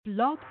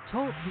Blog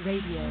Talk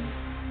Radio.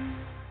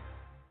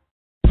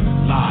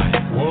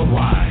 Live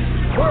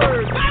worldwide.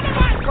 Word.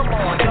 Come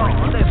on,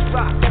 y'all. Let's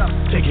rock up.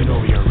 Taking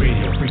over your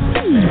radio frequency.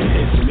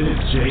 It's Miz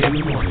J in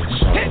the morning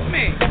show. Hit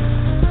me.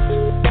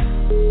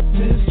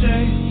 Miz J,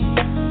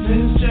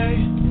 Miz J,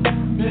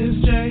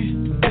 Miz J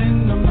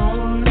in the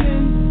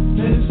morning.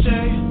 Miz J,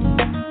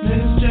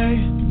 Miz J,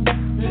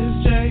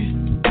 Miz J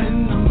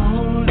in the morning.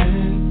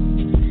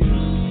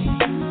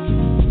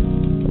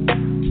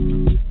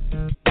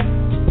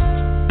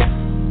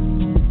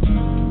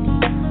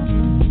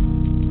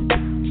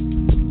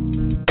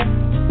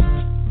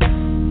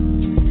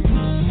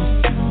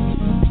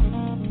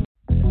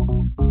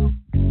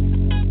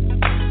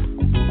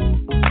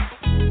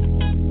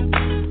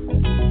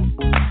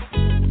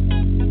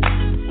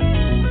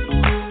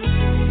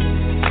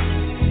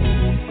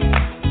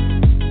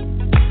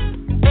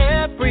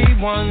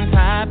 Everyone's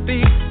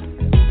happy.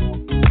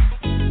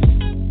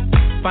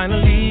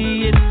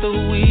 Finally, it's the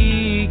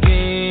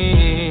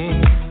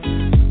weekend.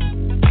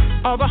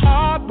 All the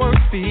hard work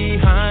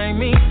behind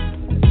me.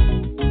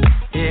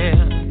 Yeah.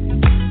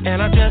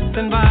 And I just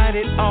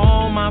invited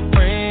all my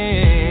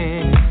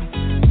friends.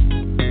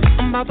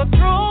 I'm about to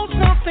throw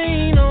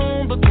something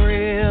on the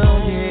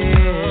grill.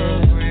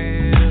 Yeah.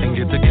 And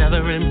get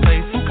together and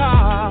play some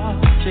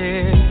cards.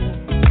 Yeah.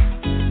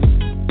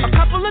 A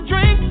couple of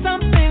drinks,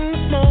 something to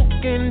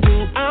smoke and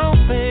do our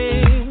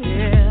thing.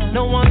 Yeah.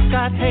 No one's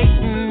got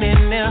hating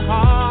in their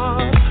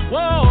heart.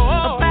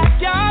 Whoa, a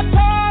backyard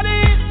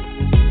party.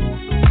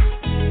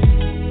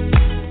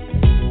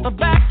 A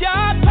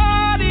backyard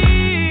party.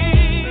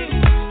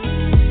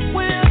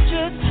 We'll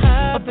just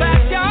have a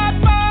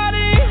backyard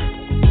party.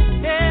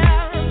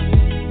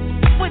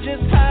 Yeah. We'll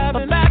just have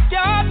a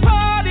backyard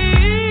party.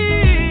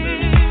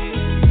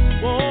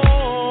 Whoa.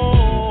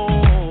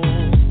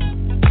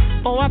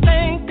 Oh, I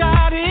thank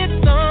God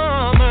it's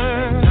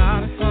summer.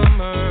 God, it's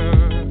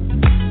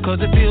summer. 'Cause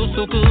it feels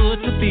so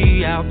good to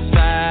be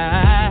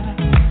outside.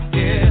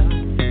 Yeah.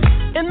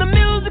 And the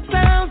music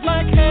sounds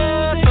like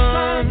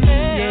heaven.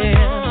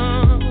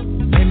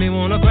 Yeah. Made me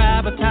wanna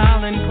grab a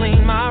towel and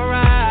clean my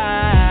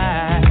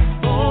ride.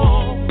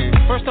 Oh.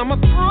 First I'ma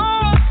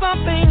throw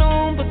something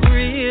on the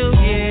grill.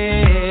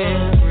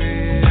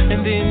 Yeah.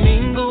 And then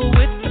mingle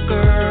with the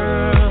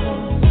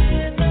girls.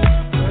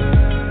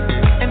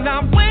 And I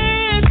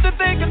wish that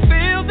they could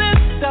feel this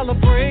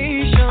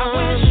celebration. I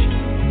wish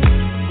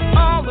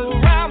all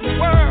around the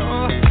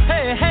world.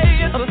 Hey,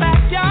 hey, it's a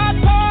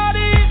backyard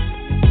party.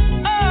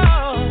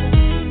 Oh,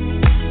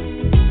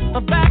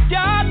 a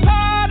backyard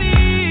party.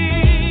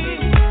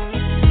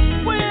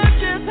 We're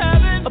just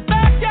having a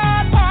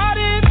backyard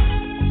party.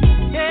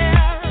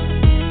 Yeah,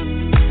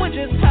 we're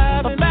just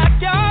having a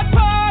backyard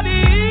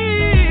party.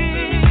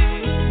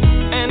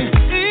 And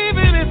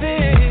even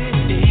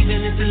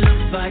if it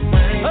looks like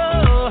rain.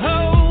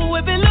 Oh,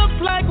 if it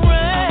looks like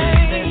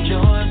rain. That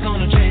joy's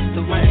gonna chase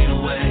the rain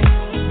away.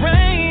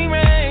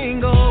 Rain,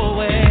 go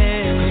away.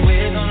 'Cause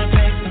we're gonna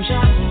take some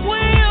shots.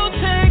 We'll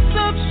take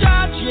some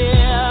shots,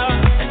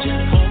 yeah. And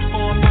just hope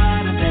for a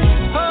brighter day.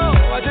 Oh,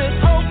 I just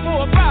hope for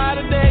a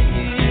brighter day.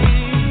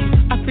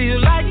 I feel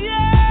like, yeah.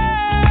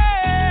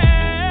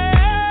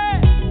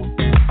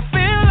 I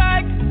feel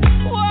like,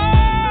 whoa.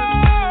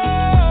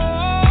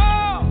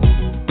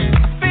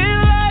 I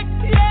feel like,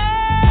 yeah.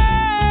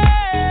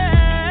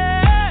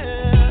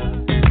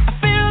 I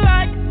feel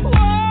like, whoa.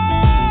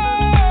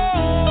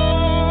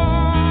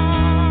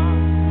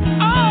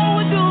 All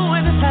we're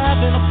doing is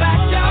having a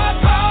backyard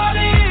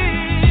party.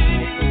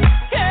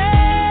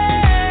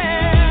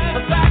 Yeah, a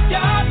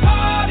backyard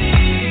party.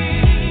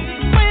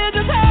 We're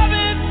just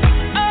having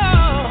a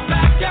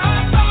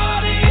backyard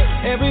party.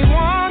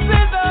 Everyone's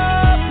in the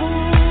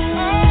pool.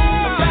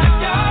 A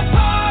backyard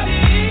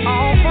party.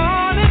 All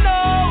fun and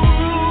no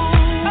rules.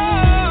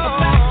 A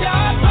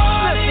backyard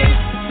party.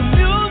 The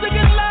music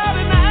is loud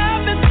and the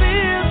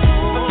atmosphere's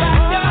cool. A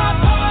backyard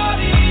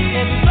party.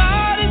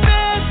 Everybody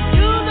says,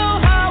 you know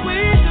how we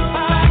do.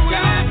 A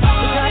backyard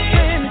party. We got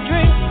plenty of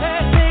drinks,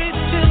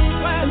 taste, chips,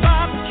 and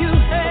barbecue. A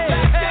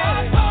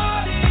backyard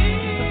party.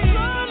 The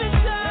sun is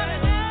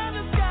shining and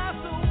the sky's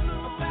so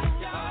blue. A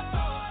backyard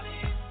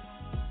party.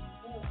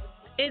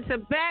 It's a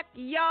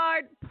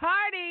backyard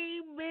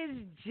party, Miz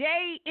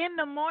J in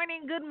the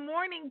morning. Good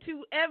morning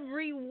to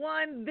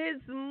everyone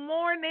this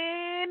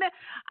morning.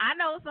 I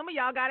know some of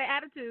y'all got an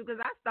attitude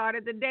because I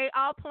started the day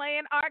all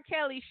playing R.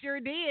 Kelly. Sure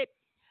did.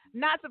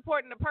 Not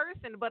supporting the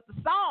person, but the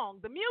song,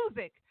 the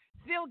music,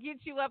 still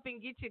gets you up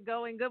and get you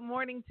going. Good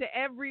morning to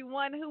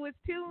everyone who is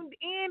tuned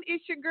in.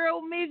 It's your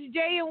girl, Miz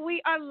J, and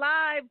we are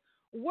live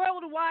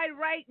worldwide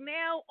right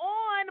now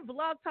on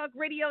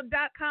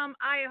blogtalkradio.com,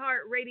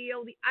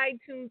 iHeartRadio, the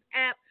iTunes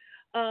app,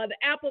 the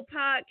Apple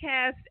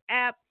Podcast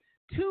app,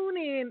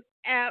 TuneIn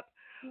app,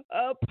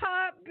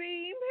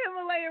 Podbeam,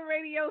 Himalaya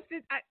Radio.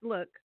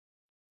 Look,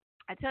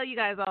 I tell you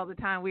guys all the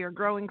time, we are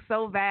growing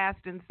so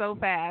vast and so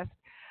fast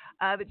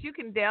that you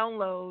can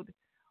download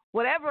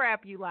whatever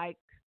app you like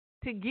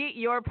to get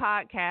your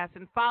podcast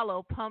and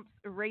follow Pumps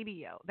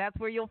Radio. That's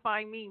where you'll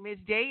find me, Miz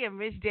J, and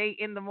Miz J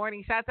in the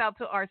Morning. Shouts out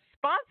to our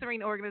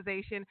sponsoring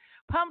organization,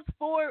 Pumps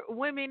for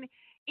Women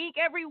Inc.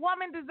 Every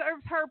woman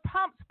deserves her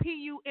pumps,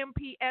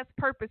 P-U-M-P-S,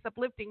 purpose,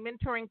 uplifting,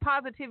 mentoring,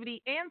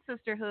 positivity, and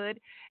sisterhood.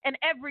 And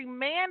every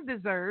man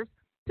deserves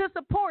to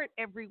support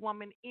every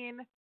woman in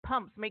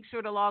pumps. Make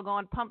sure to log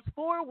on,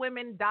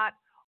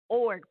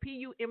 pumpsforwomen.org,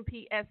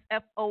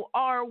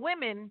 P-U-M-P-S-F-O-R,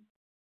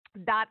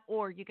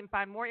 women.org. You can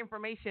find more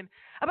information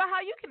about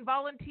how you can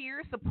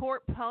volunteer,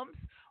 support Pumps,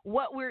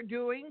 what we're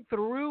doing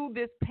through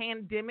this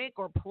pandemic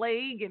or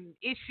plague and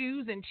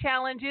issues and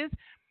challenges.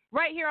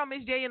 Right here on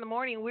Miz J in the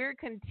Morning, we're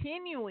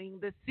continuing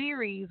the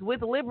series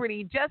with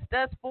Liberty, Just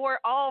Us for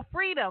All,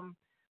 Freedom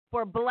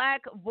for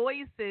Black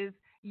Voices.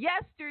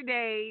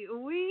 Yesterday,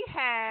 we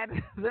had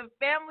the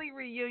family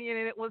reunion,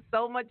 and it was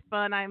so much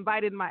fun. I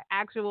invited my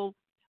actual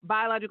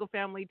biological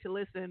family to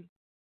listen,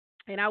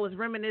 and I was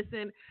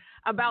reminiscing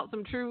about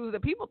some truths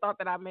that people thought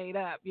that I made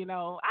up. You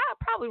know, I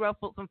probably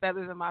ruffled some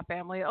feathers in my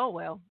family. Oh,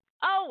 well.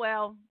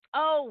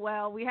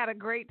 We had a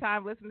great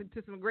time listening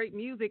to some great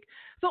music.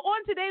 So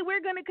on today,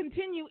 we're going to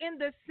continue in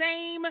the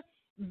same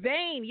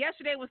vein.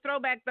 Yesterday was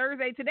Throwback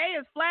Thursday. Today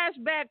is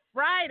Flashback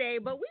Friday,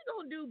 but we're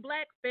going to do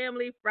Black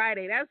Family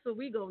Friday. That's what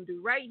we're going to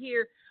do right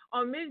here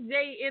on Miz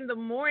J in the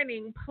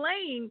Morning,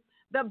 playing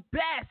the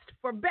best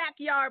for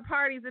backyard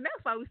parties. And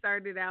that's why we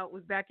started it out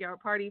with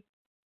Backyard Party.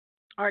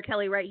 R.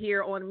 Kelly right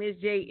here on Miz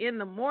J in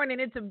the Morning.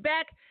 It's a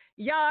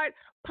backyard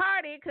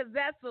party because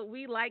that's what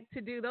we like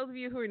to do. Those of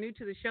you who are new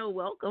to the show,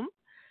 welcome.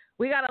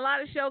 We got a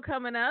lot of show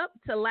coming up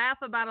to laugh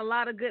about a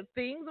lot of good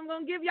things. I'm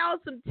going to give y'all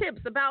some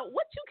tips about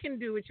what you can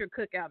do with your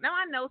cookout. Now,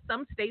 I know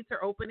some states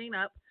are opening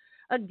up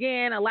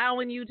again,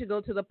 allowing you to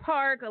go to the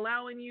park,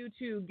 allowing you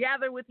to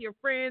gather with your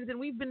friends, and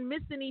we've been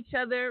missing each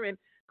other in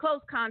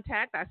close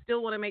contact. I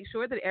still want to make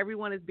sure that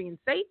everyone is being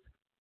safe.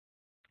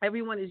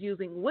 Everyone is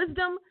using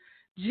wisdom.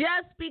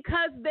 Just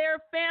because they're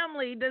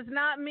family does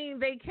not mean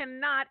they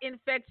cannot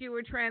infect you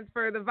or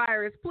transfer the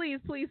virus.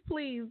 Please, please,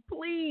 please,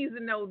 please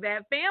know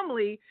that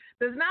family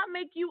does not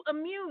make you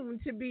immune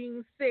to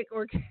being sick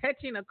or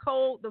catching a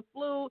cold, the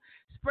flu,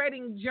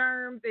 spreading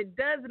germs. It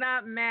does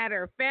not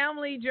matter.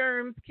 Family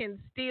germs can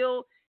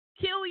still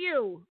kill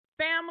you.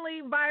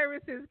 Family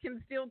viruses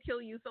can still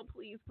kill you. So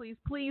please, please,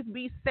 please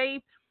be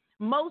safe.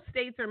 Most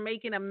states are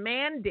making a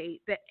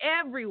mandate that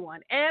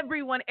everyone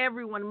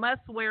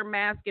must wear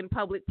masks in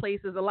public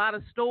places. A lot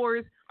of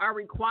stores are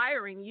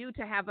requiring you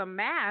to have a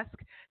mask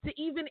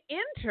to even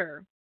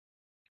enter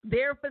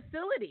their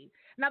facility.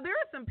 Now, there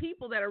are some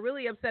people that are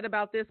really upset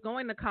about this,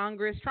 going to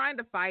Congress, trying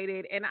to fight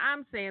it. And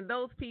I'm saying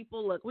those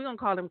people, look, we're going to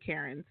call them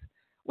Karens.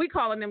 We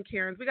calling them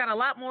Karens. We got a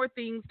lot more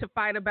things to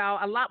fight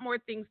about, a lot more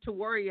things to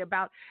worry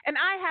about. And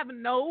I have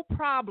no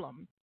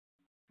problem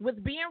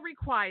with being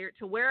required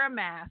to wear a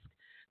mask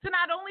to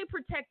not only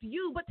protect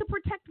you, but to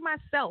protect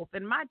myself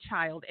and my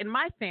child and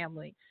my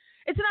family.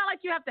 It's not like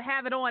you have to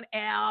have it on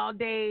all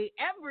day,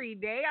 every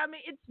day. I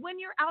mean, it's when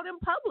you're out in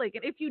public.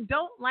 And if you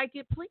don't like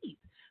it, please,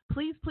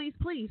 please, please,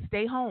 please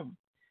stay home.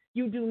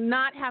 You do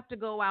not have to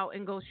go out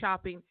and go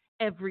shopping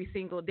every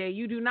single day.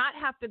 You do not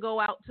have to go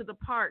out to the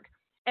park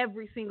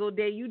every single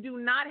day. You do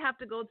not have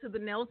to go to the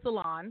nail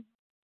salon.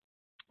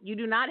 You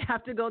do not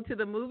have to go to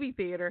the movie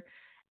theater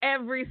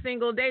every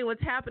single day.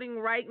 What's happening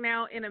right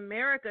now in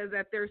America is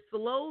that they're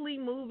slowly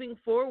moving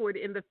forward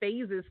in the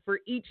phases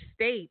for each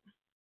state.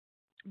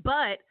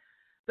 But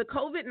the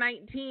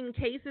COVID-19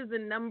 cases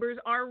and numbers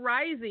are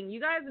rising. You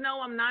guys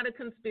know I'm not a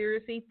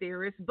conspiracy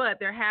theorist, but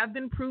there have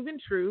been proven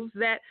truths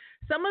that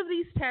some of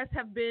these tests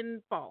have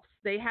been false.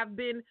 They have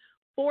been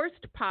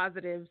forced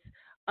positives.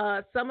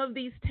 Some of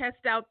these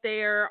tests out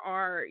there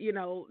are,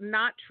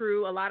 not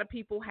true. A lot of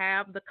people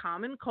have the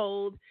common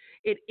cold.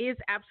 It is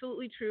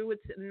absolutely true.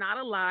 It's not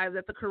a lie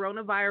that the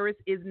coronavirus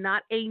is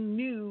not a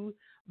new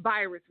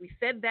virus. We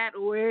said that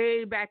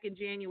way back in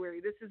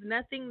January. This is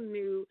nothing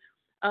new.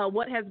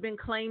 What has been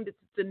claimed is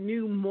the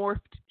new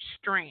morphed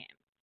strain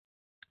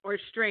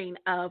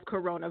of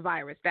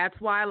coronavirus. That's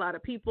why a lot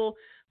of people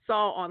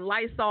saw on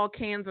Lysol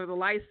cans or the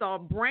Lysol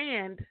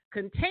brand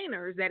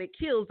containers that it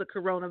kills the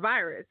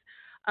coronavirus.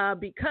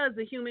 Because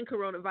the human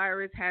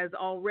coronavirus has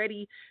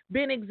already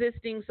been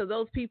existing. So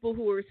those people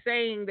who are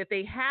saying that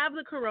they have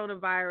the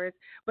coronavirus,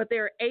 but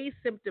they're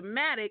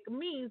asymptomatic,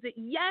 means that,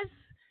 yes,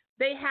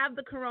 they have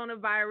the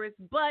coronavirus,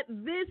 but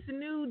this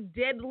new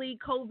deadly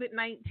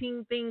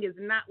COVID-19 thing is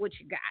not what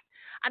you got.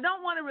 I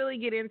don't want to really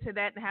get into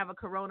that and have a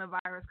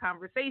coronavirus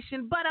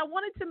conversation, but I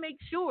wanted to make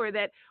sure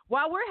that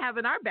while we're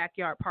having our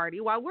backyard party,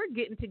 while we're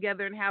getting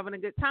together and having a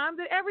good time,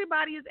 that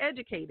everybody is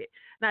educated.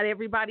 Not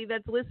everybody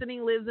that's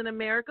listening lives in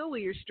America.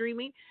 We are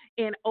streaming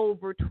in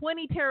over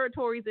 20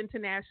 territories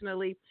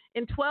internationally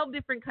in 12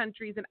 different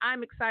countries, and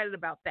I'm excited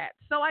about that.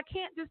 So I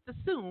can't just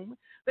assume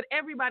that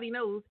everybody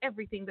knows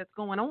everything that's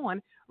going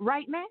on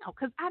right now,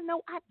 because I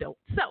know I don't.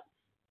 So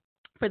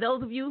For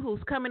those of you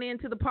who's coming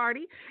into the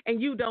party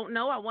and you don't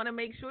know, I want to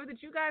make sure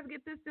that you guys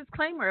get this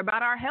disclaimer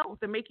about our health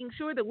and making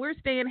sure that we're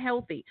staying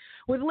healthy.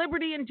 With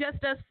Liberty and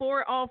Just Us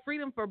for All,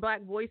 Freedom for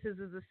Black Voices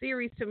is a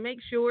series to make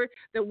sure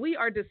that we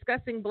are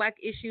discussing Black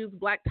issues,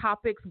 Black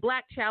topics,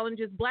 Black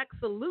challenges, Black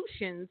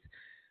solutions,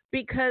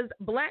 because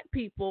Black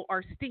people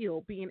are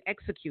still being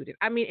executed.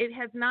 I mean, it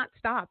has not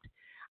stopped.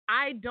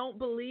 I don't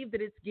believe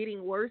that it's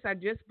getting worse. I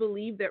just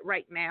believe that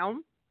right now,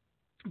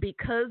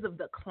 because of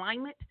the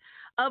climate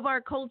of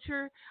our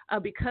culture,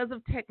 because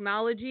of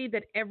technology,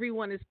 that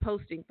everyone is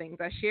posting things.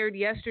 I shared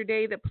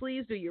yesterday that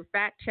please do your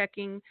fact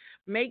checking.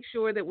 Make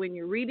sure that when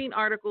you're reading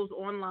articles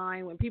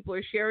online, when people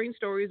are sharing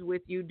stories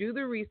with you, do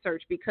the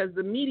research, because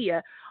the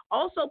media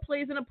also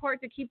plays in a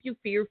part to keep you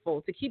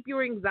fearful, to keep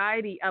your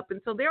anxiety up. And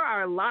so there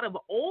are a lot of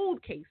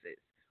old cases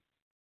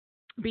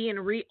being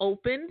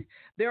reopened.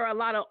 There are a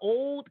lot of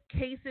old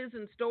cases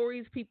and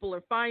stories people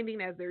are finding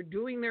as they're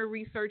doing their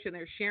research and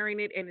they're sharing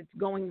it, and it's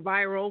going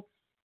viral.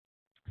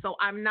 So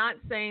I'm not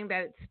saying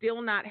that it's still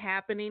not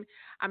happening.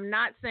 I'm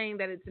not saying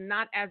that it's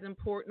not as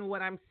important.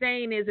 What I'm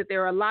saying is that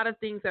there are a lot of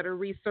things that are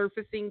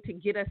resurfacing to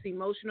get us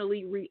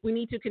emotionally. We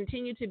need to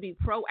continue to be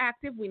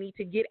proactive. We need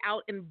to get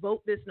out and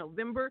vote this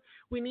November.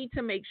 We need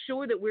to make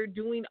sure that we're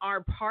doing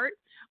our part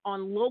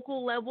on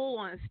local level,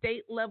 on a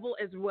state level,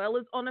 as well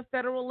as on a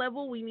federal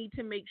level. We need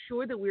to make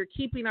sure that we're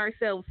keeping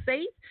ourselves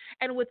safe.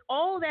 And with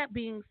all that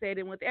being said,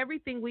 and with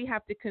everything we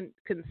have to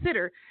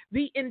consider,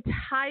 the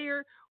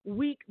entire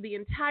week, the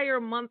entire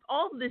month,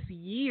 all this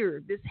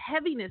year, this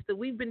heaviness that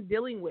we've been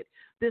dealing with,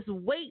 this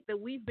weight that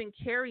we've been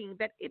carrying,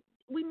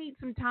 we need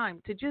some time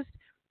to just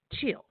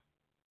chill.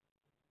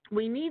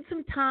 We need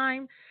some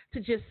time to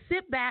just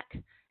sit back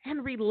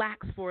and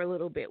relax for a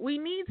little bit. We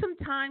need some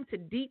time to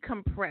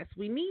decompress.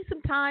 We need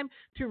some time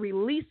to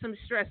release some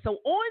stress. So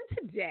on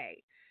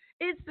today,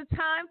 it's the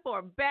time for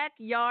a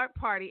backyard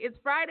party. It's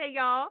Friday,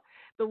 y'all.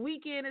 The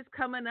weekend is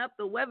coming up.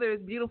 The weather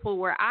is beautiful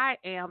where I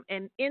am.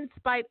 And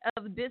despite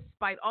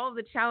all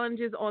the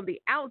challenges on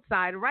the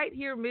outside, right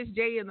here, Miz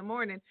J in the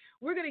morning,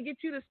 we're going to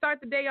get you to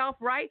start the day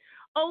off right,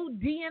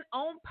 ODing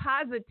on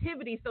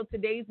positivity. So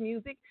today's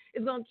music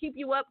is going to keep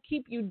you up,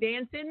 keep you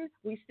dancing.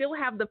 We still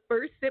have the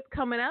first sip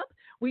coming up.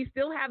 We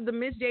still have the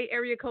Miz J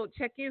area code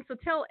check-in. So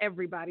tell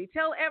everybody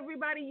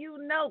you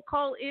know,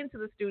 call into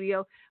the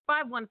studio,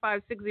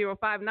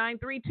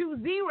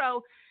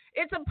 515-605-9320.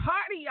 It's a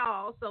party,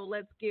 y'all. So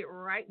let's get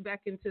right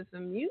back into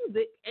some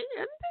music.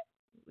 And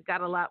we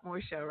got a lot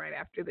more show right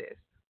after this.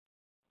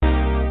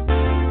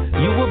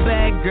 You a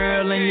bad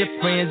girl and your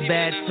friends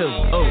bad too.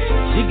 Oh,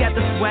 she got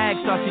the swag,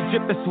 so she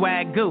drippin'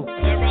 swag goo.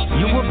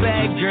 You a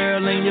bad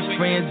girl and your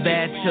friends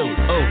bad too.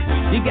 Oh,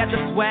 she got the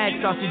swag,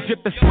 so she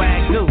drippin'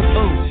 swag goo.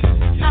 Oh,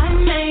 I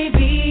may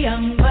be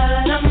young, but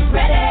I'm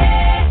ready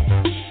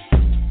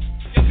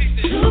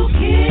to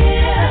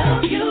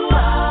give you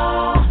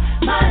all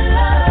my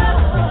love.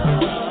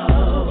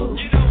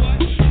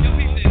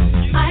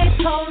 I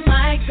told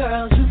my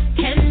girls you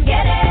can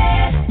get it.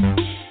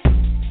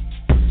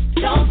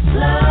 Don't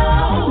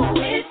slow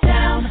it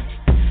down,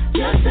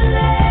 just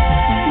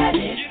let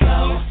it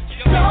go.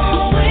 So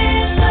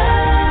in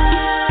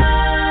love,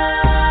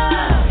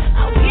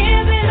 I'll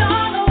give it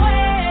all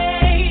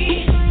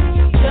away.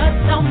 Just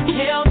don't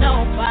tell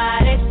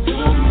nobody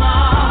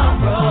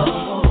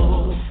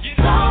tomorrow.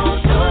 So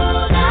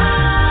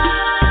tonight,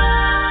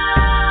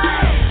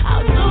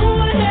 I'll do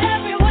it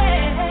every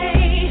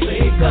way.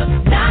 Because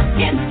I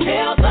can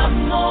tell the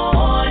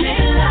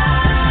morning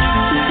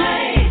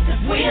light.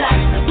 We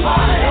like to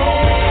party.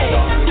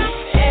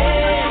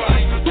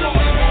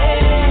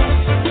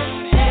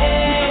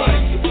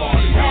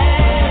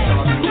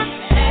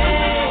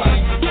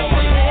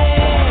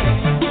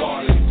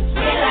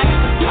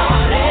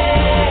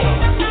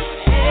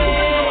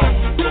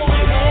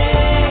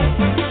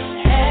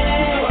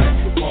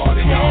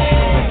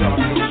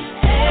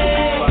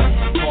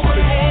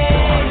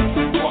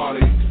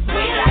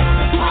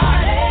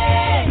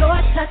 Your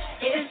touch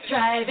is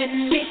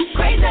driving me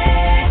crazy.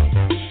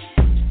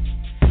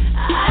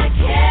 I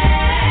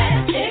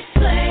can't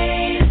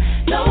explain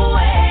the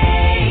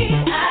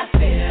way I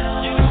feel.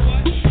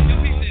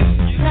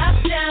 Top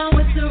down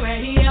with the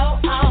radio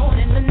on,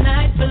 and the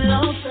night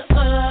belongs to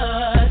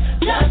us.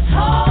 Just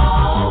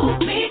hold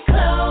me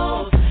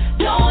close,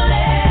 don't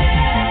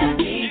let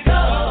me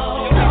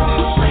go. So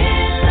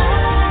in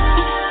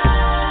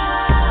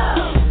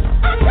love,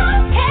 I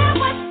don't care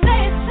what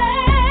they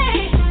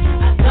say.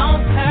 I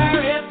don't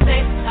care if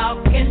they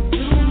talking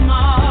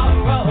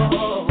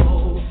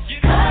tomorrow.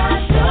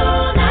 'Cause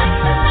tonight,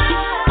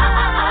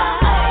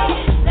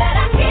 that I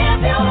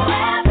give you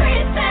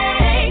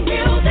everything.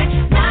 Music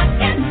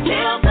knocking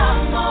till the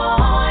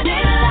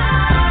morning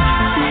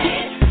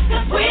light.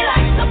 'Cause we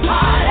like to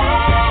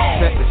party.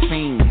 Set the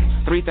scene,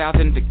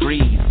 3,000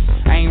 degrees.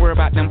 I ain't worried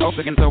about them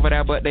Oaklands over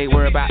there, but they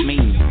worry about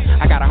me.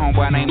 I got a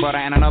homeboy named Butter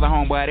and another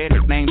homeboy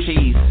that's named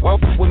Cheese. Well,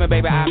 with me,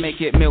 baby, I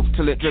make it milk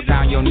till it drip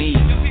down your knees.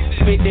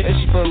 Spit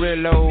this for real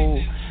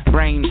low.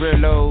 brain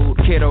reload.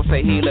 Kiddo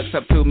say he looks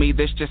up to me,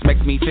 this just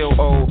makes me feel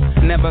old.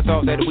 Never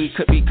thought that we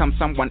could become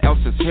someone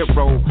else's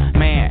hero.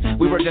 Man,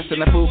 we were just in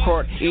the food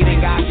court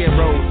eating our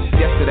gyros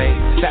yesterday.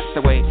 That's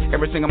the way.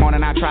 Every single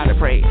morning I try to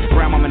pray.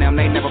 Grandmama and them,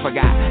 they never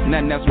forgot.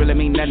 Nothing else really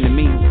mean nothing to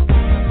me.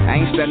 I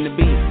ain't studying the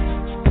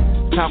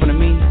beat. Talking to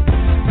me.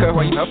 Girl,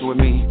 why you up with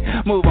me?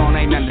 Move on,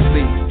 ain't nothing to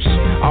see.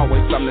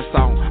 Always something to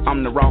song,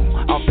 I'm the wrong.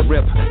 Off the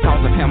rip,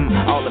 cause of him,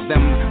 all of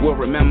them will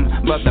remember.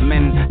 But the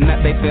men,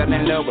 nut, they fell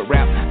in love with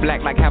rap.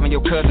 Black like having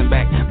your cousin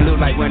back. Blue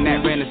like when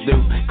that rent is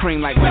due.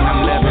 Cream like when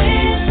I'm loving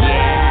you.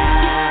 Yeah.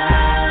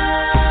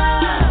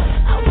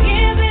 I'll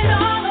give it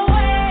all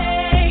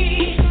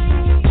away.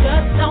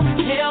 Just don't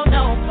tell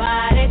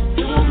nobody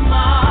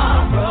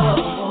tomorrow.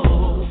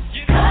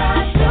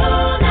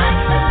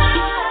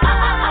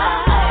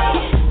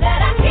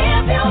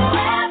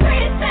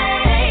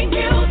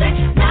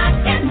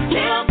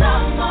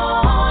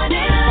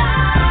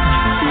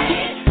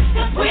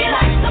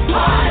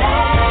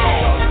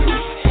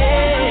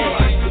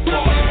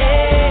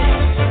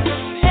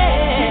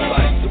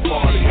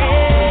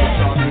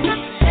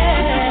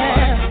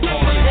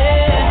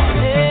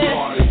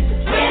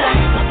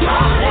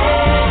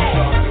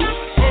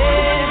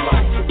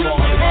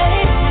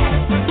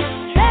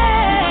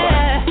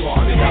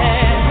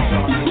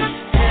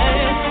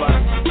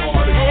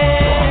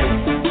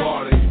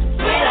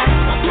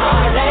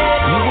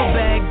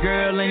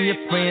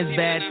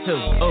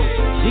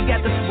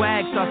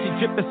 Thought she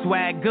drippin'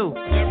 swag goo.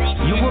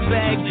 You a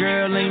bad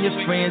girl and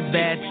your friends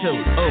bad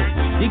too. Oh,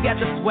 you got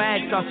the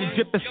swag, thought she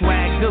drippin'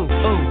 swag goo.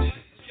 Oh.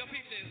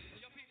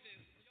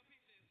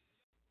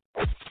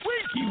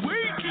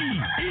 Wakey,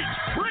 it's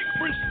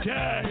breakfast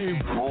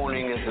time.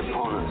 Morning is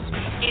upon us.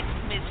 It's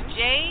Miz J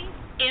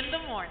in the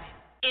morning.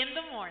 In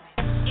the morning.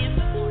 In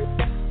the morning.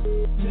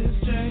 Miz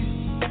J,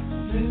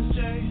 Miz J,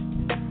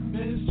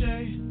 Miz J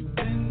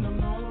in the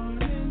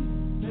morning.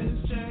 Miz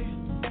J,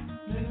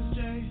 Miz J.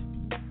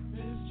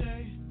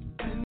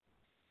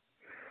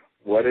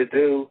 What it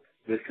do?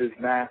 This is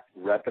Matt,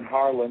 reppin'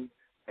 Harlem,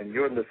 and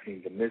you're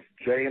listening to Miz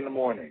J in the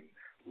morning.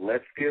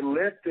 Let's get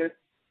lifted.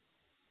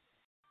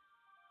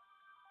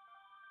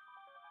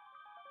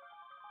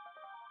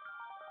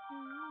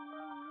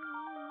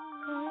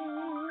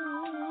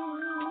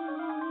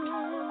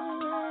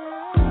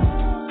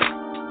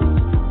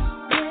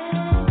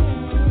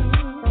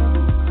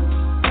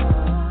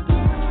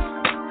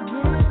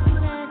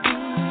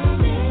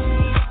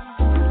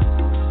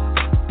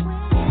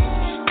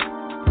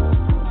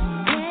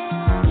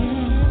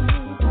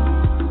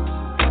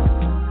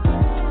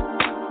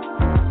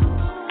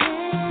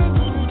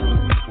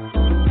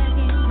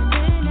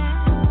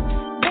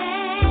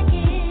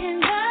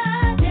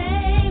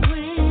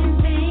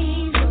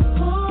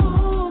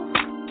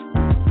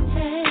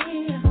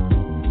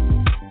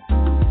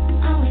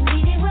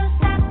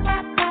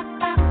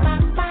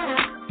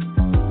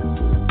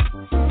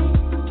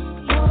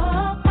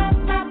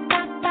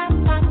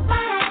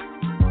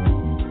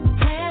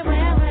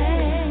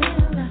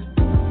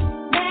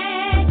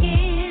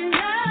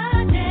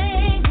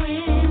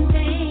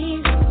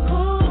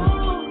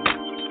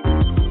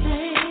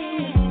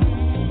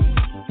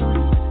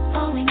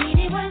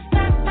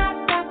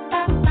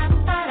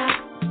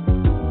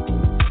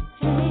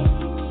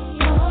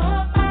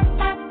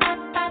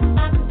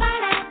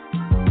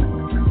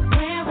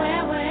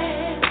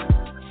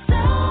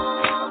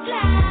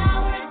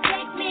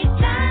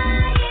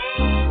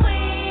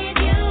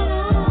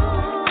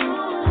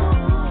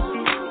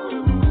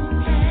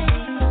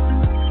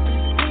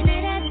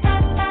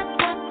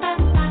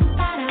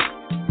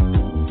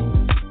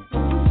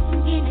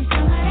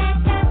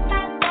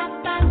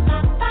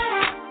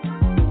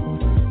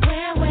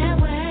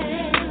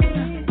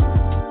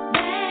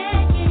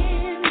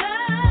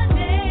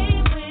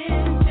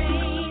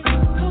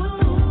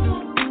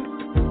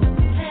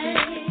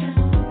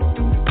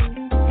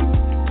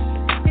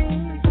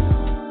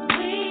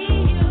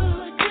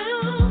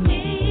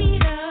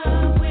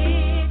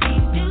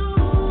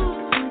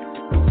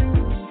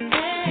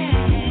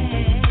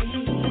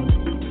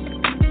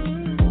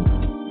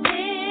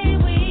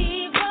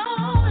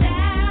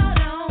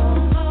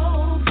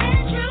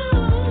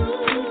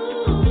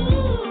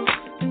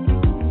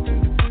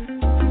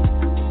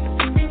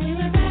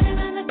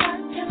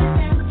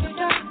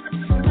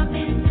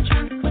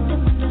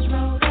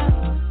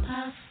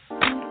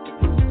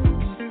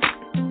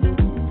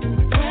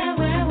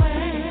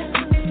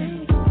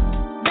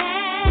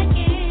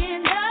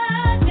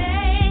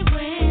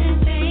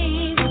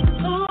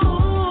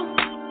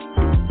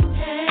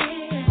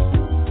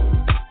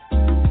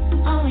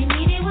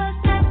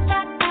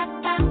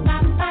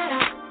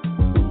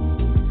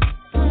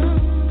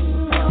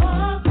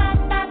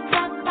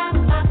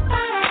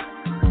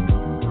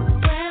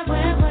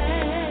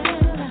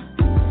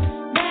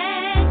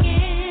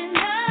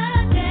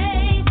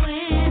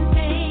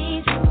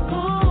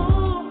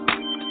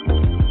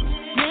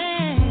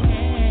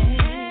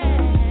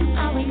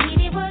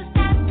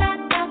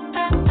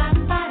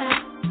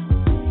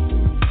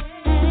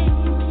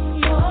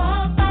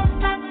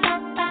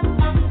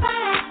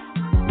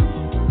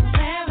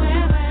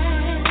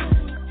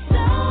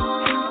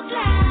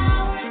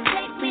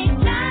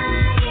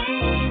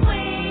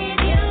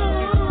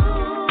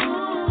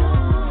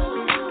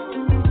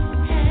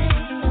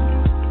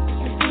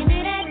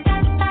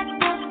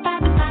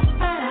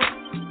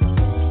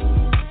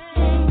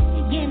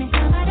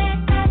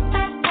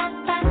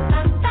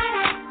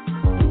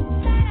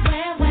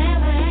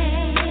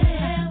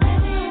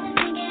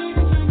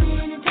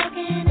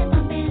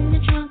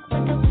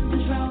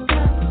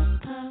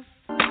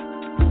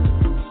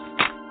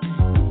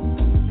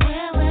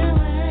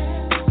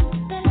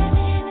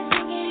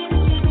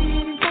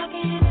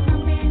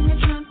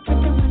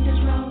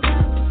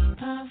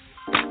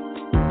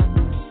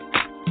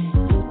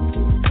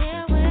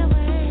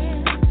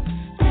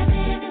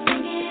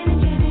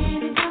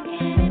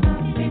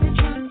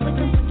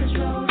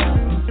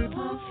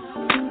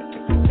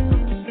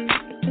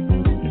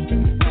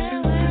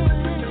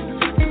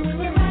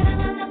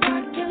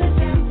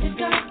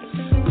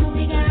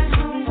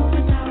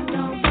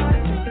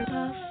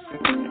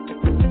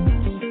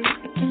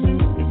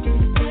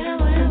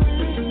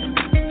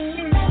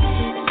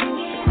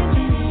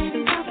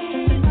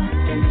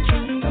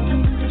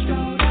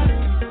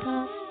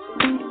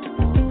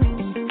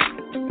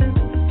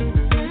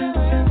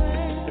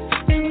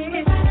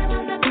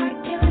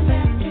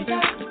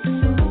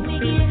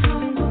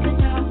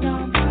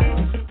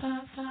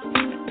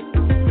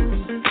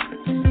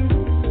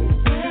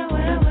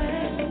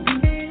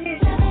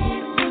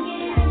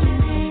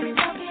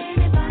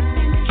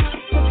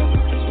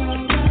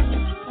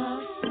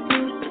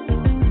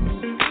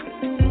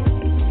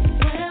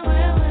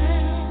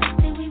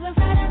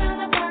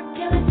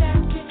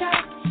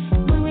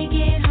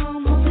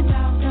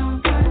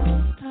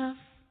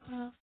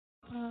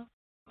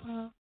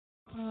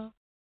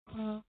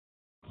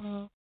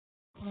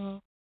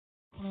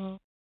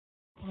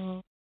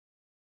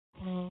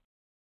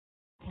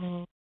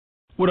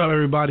 What up,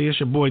 everybody? It's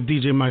your boy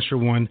DJ Maestro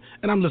One,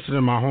 and I'm listening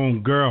to my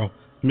home girl,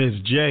 Miz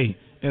J,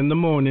 in the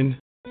morning.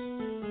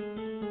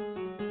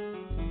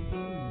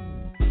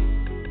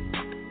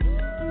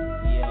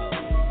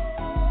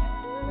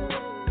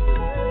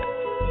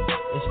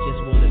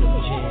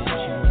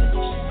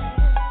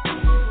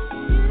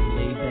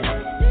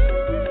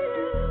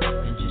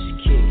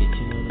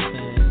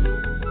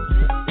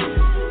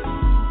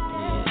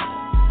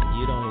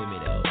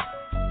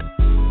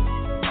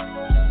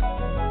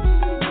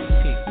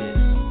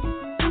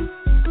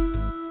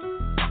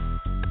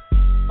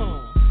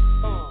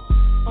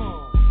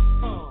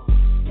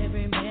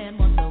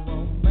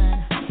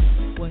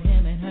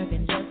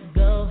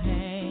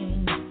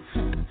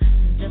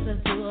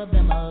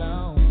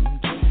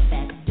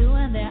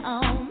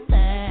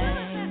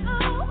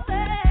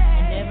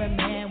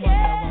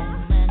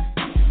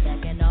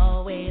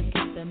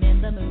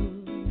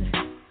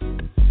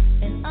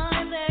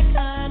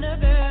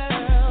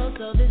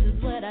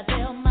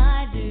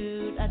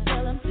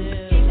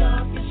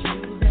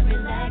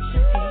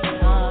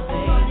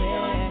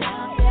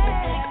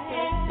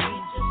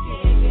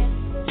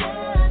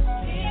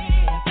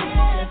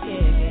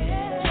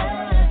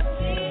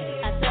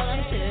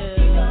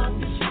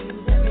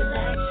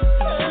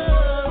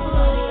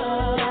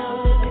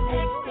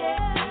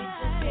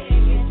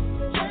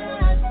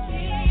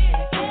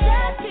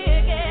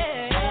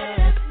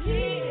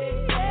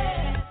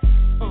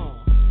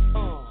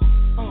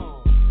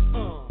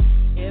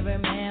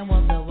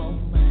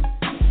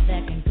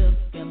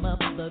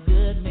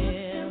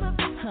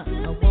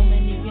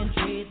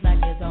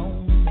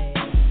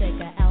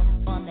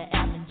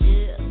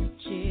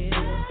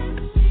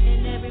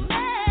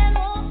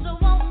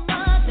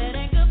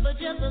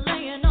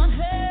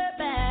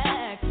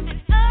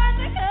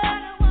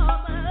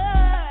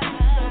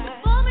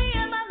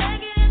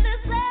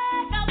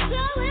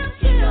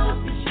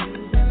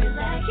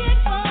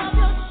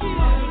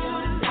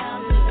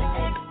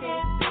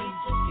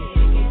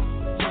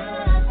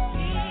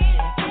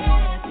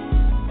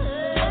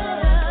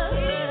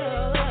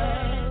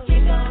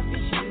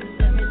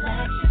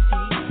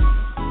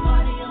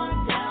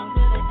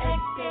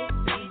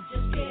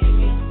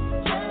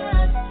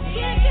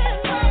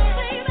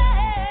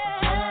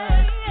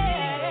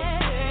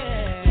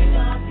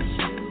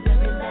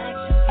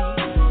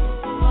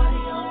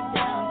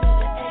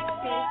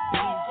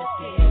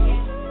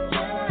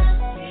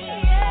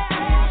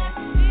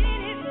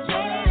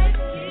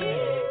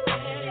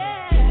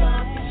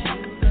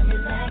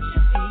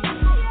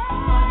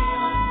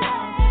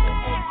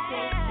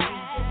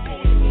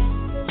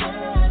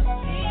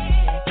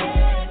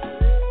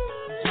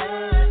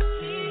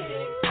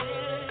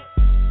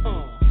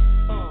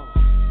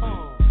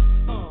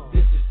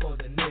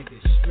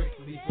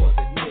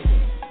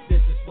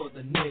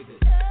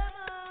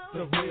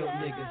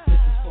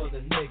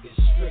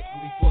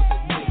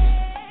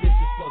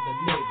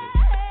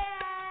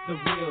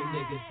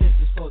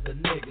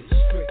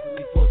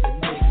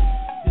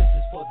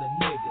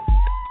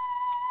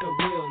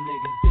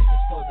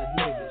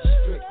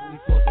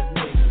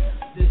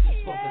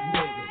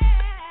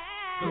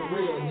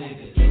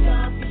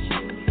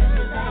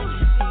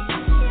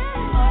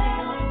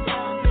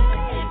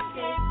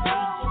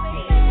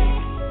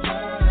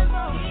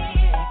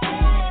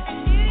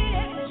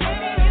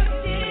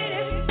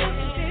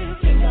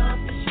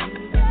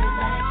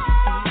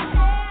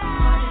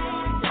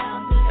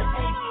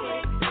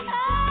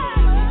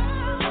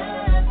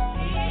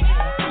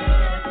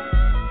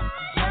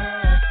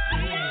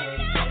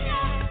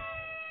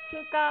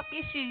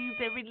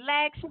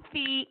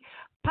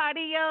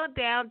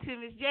 Down to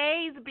Miz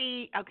J's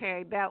beat.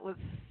 Okay, that was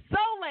so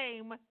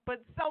lame,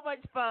 but so much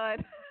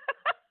fun.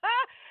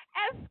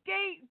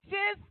 Escape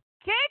just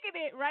kicking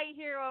it right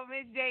here on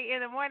Miz J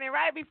in the morning.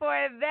 Right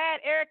before that,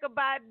 Erykah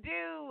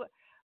Badu,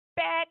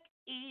 Back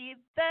in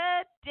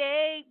the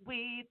Day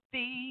with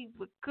these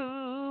were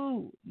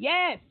cool.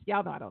 Yes,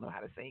 y'all know I don't know how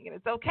to sing, and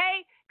it's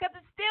okay because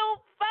it's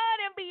still fun.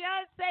 And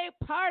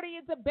Beyonce party.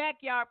 It's a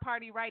backyard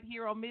party right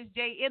here on Miz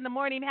J in the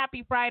morning.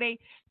 Happy Friday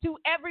to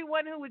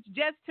everyone who is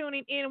just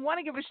tuning in. Want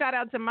to give a shout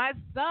out to my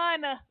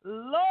son.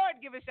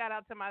 Lord, give a shout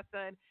out to my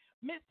son,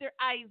 Mr.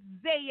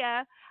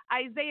 Isaiah.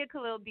 Isaiah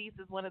Khalil Deese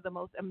is one of the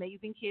most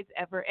amazing kids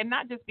ever. And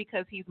not just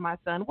because he's my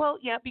son. Well,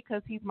 yeah,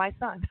 because he's my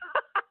son.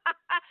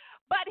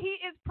 But he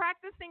is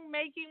practicing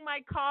making my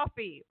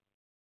coffee.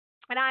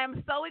 And I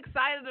am so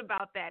excited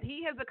about that.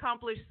 He has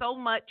accomplished so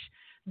much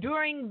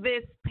during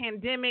this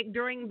pandemic,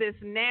 during this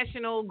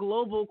national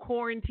global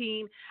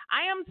quarantine.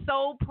 I am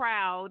so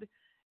proud,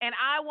 and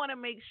I want to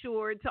make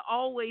sure to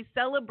always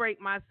celebrate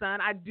my son.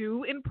 I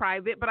do in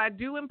private, but I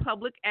do in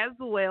public as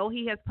well.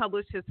 He has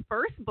published his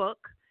first book.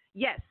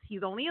 Yes,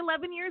 he's only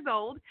 11 years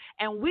old,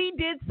 and we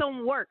did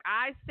some work.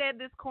 I said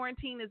this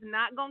quarantine is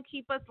not going to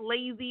keep us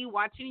lazy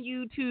watching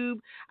YouTube.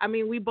 I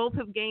mean, we both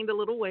have gained a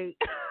little weight.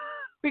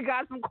 We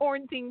got some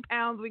quarantine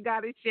pounds we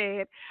got to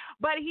shed.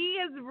 But he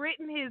has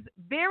written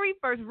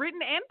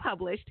and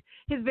published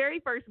his very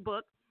first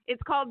book,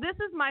 It's called This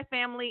Is My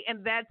Family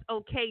and That's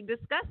Okay,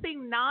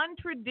 discussing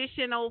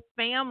non-traditional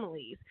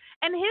families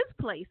and his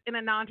place in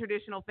a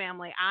non-traditional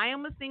family. I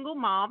am a single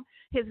mom.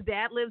 His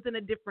dad lives in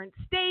a different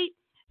state.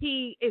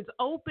 He is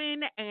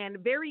open and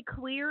very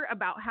clear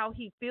about how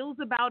he feels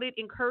about it,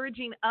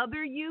 encouraging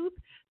other youth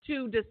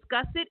to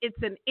discuss it.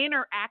 It's an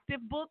interactive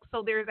book,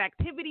 so there's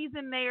activities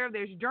in there.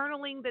 There's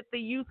journaling that the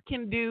youth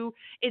can do.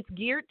 It's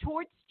geared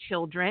towards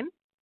children.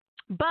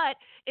 But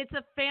it's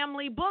a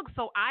family book,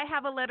 so I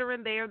have a letter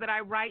in there that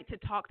I write to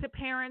talk to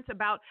parents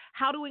about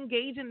how to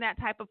engage in that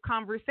type of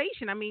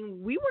conversation. I mean,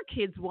 we were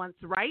kids once,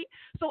 right?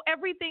 So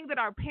everything that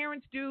our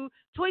parents do,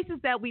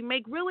 choices that we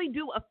make really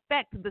do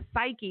affect the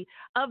psyche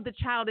of the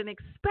child, and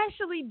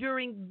especially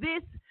during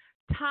this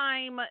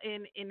time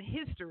in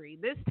history,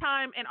 this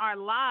time in our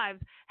lives,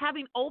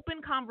 having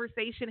open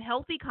conversation,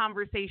 healthy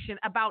conversation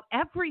about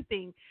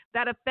everything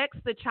that affects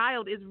the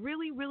child is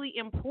really, really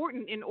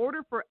important in order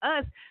for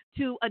us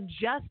to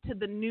adjust to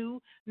the new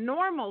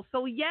normal.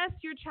 So yes,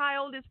 your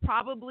child is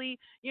probably,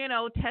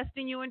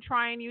 testing you and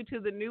trying you to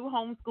the new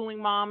homeschooling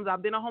moms.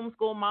 I've been a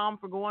homeschool mom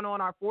for going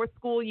on our 4th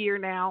school year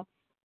now.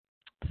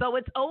 So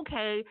it's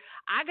okay.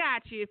 I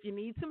got you. If you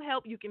need some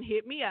help, you can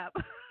hit me up.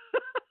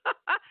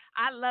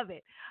 I love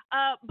it.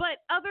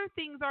 But other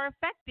things are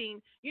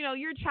affecting,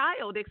 your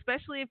child,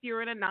 especially if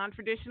you're in a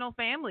non-traditional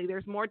family.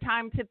 There's more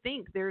time to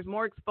think. There's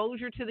more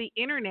exposure to the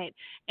internet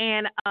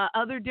and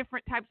other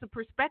different types of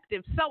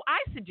perspectives. So I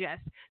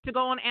suggest to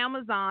go on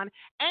Amazon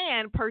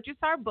and purchase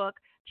our book.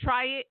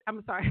 Try it.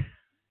 I'm sorry.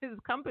 His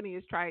company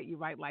is Try It, You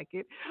Might Like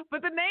It.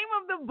 But the name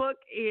of the book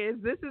is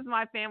This Is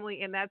My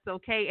Family and That's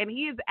Okay. And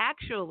he is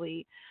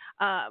actually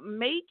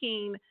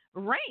making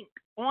rank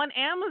on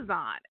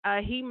Amazon.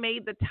 He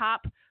made the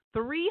top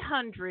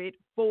 300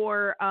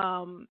 for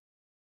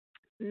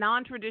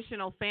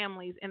non-traditional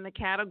families in the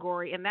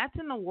category, and that's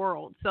in the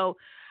world. So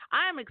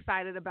I'm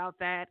excited about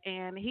that,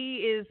 and he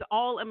is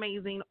all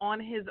amazing on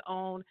his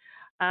own.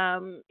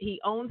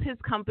 He owns his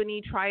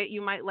company, Try It,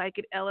 You Might Like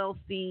It,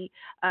 LLC.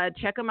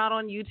 Check him out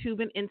on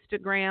YouTube and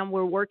Instagram.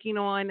 We're working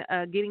on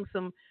getting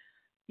some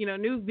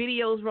new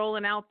videos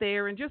rolling out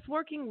there and just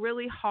working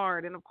really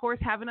hard. And, of course,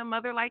 having a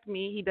mother like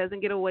me, he doesn't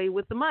get away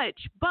with much.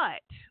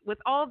 But with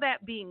all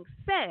that being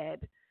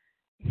said,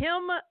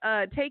 him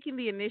taking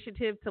the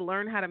initiative to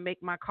learn how to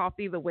make my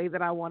coffee the way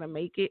that I want to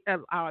make it,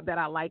 that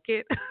I like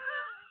it,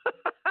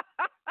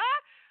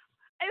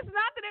 it's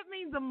not that it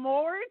means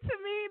more to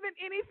me than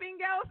anything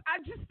else. I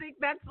just think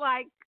that's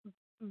like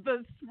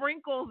the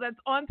sprinkles that's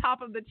on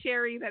top of the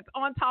cherry, that's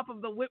on top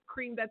of the whipped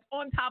cream, that's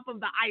on top of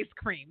the ice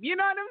cream. You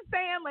know what I'm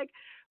saying? Like,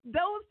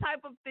 those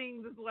type of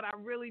things is what I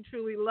really,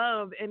 truly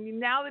love. And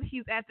now that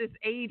he's at this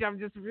age, I'm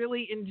just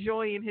really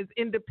enjoying his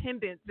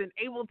independence and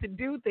able to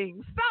do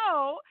things.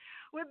 So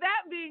with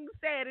that being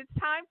said, it's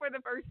time for the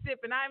first sip,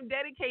 and I'm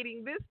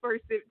dedicating this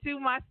first sip to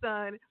my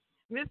son,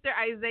 Mr.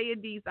 Isaiah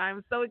Deese.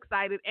 I'm so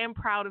excited and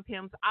proud of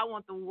him. So I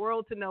want the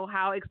world to know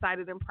how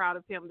excited and proud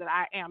of him that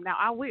I am. Now,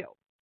 I will.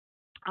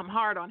 I'm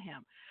hard on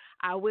him.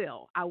 I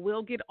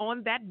will get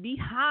on that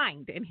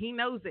behind, and he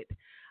knows it.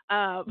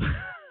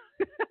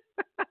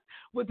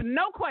 With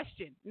no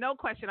question.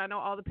 I know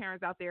all the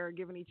parents out there are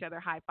giving each other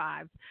high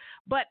fives.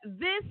 But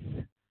this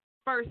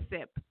first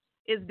sip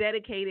is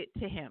dedicated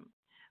to him.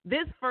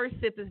 This first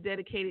sip is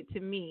dedicated to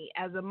me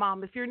as a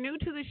mom. If you're new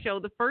to the show,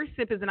 the first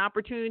sip is an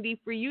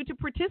opportunity for you to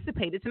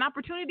participate. It's an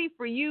opportunity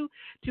for you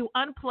to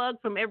unplug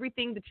from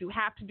everything that you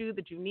have to do,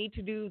 that you need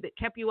to do, that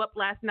kept you up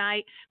last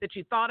night, that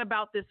you thought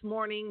about this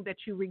morning, that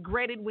you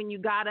regretted when you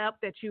got up,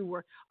 that you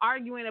were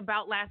arguing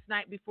about last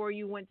night before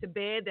you went to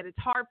bed, that it's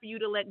hard for you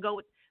to let go.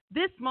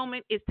 This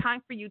moment is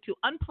time for you to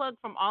unplug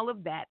from all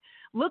of that.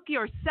 Look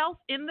yourself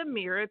in the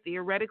mirror,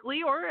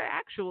 theoretically or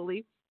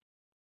actually,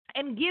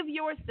 and give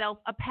yourself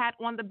a pat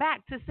on the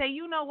back to say,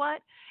 you know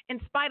what,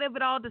 in spite of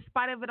it all,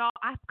 despite of it all,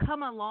 I've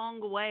come a long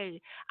way.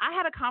 I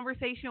had a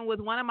conversation with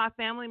one of my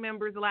family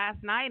members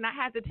last night, and I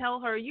had to tell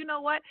her, you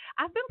know what,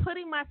 I've been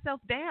putting myself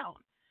down.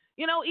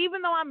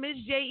 Even though I'm Miz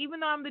J,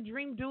 even though I'm the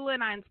dream doula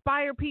and I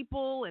inspire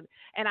people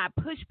and I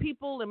push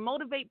people and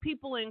motivate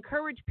people and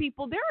encourage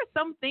people, there are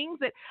some things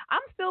that I'm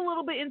still a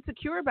little bit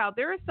insecure about.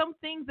 There are some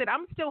things that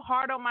I'm still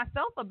hard on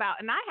myself about,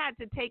 and I had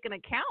to take an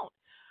account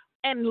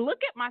and look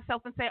at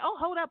myself and say, oh,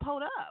 hold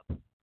up.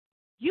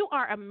 You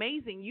are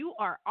amazing. You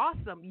are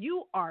awesome.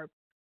 You are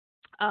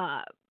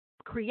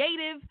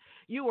creative.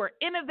 You are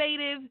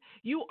innovative.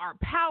 You are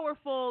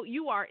powerful.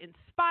 You are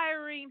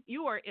inspiring.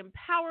 You are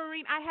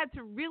empowering. I had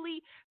to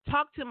really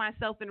talk to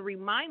myself and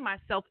remind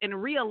myself and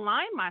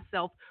realign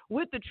myself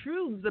with the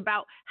truths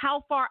about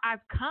how far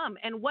I've come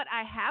and what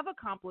I have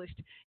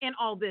accomplished in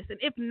all this. And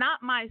if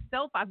not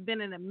myself, I've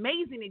been an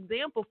amazing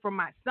example for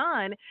my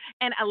son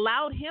and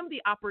allowed him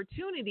the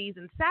opportunities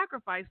and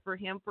sacrifice for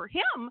him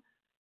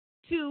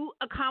to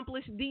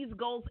accomplish these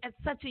goals at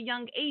such a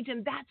young age,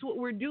 and that's what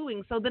we're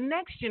doing. So the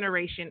next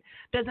generation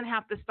doesn't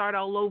have to start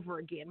all over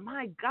again.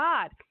 My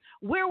God,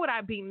 where would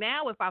I be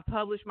now if I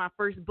published my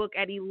first book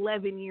at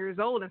 11 years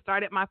old and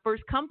started my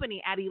first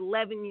company at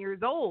 11 years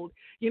old,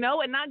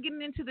 and not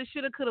getting into the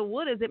shoulda, coulda,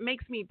 wouldas? It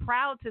makes me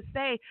proud to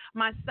say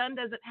my son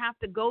doesn't have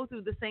to go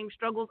through the same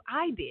struggles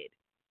I did,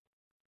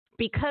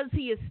 because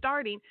he is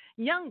starting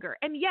younger.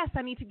 And yes,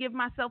 I need to give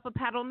myself a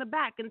pat on the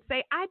back and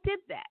say, I did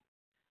that.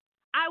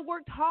 I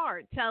worked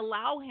hard to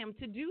allow him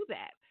to do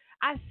that.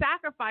 I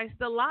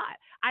sacrificed a lot.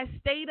 I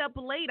stayed up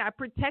late. I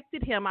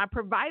protected him. I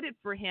provided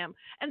for him.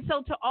 And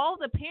so to all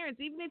the parents,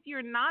 even if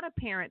you're not a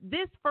parent,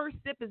 this first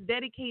sip is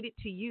dedicated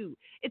to you.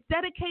 It's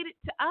dedicated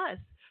to us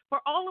for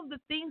all of the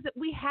things that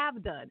we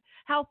have done,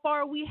 how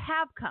far we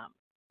have come.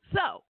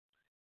 So,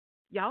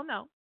 y'all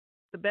know,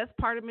 the best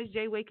part of Miz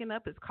J waking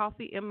up is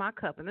coffee in my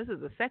cup. And this is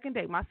the second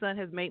day my son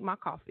has made my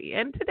coffee.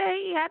 And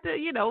today he had to,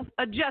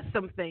 adjust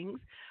some things.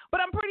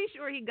 But I'm pretty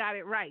sure he got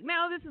it right.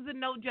 Now, this is a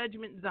no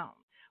judgment zone.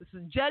 This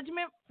is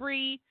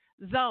judgment-free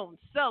zone.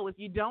 So if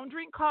you don't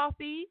drink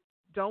coffee,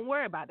 don't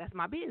worry about it. That's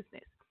my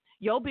business.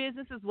 Your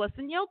business is what's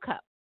in your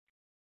cup.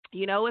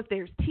 If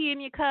there's tea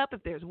in your cup,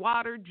 if there's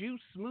water, juice,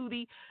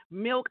 smoothie,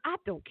 milk, I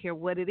don't care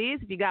what it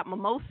is. If you got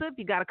mimosa, if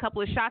you got a couple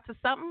of shots of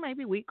something,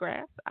 maybe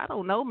wheatgrass, I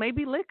don't know,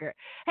 maybe liquor.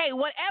 Hey,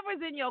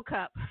 whatever's in your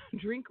cup,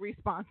 drink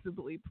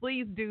responsibly.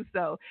 Please do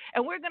so.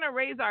 And we're going to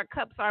raise our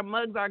cups, our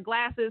mugs, our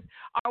glasses,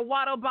 our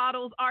water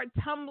bottles, our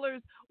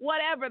tumblers,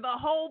 whatever, the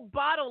whole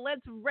bottle.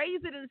 Let's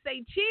raise it and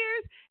say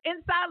cheers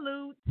and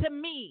salute to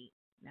me.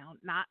 Now,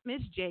 not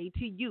Miz J,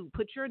 to you.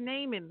 Put your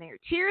name in there.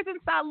 Cheers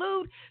and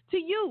salute to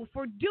you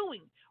for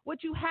doing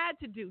what you had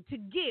to do to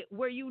get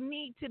where you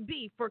need to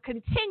be, for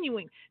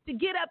continuing to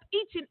get up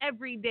each and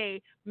every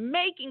day,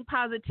 making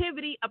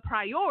positivity a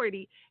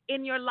priority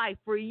in your life,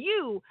 for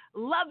you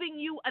loving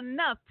you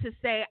enough to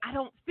say, I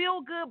don't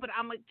feel good, but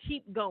I'm going to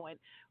keep going.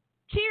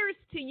 Cheers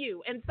to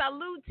you and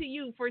salute to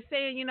you for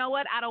saying, you know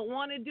what, I don't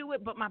want to do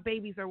it, but my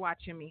babies are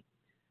watching me.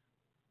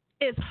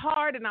 It's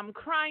hard and I'm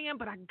crying,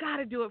 but I got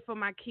to do it for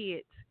my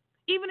kids.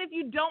 Even if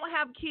you don't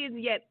have kids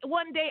yet,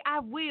 one day I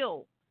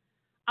will.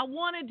 I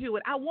want to do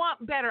it. I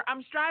want better.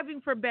 I'm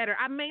striving for better.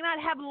 I may not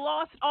have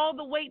lost all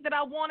the weight that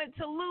I wanted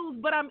to lose,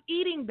 but I'm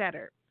eating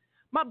better.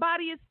 My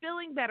body is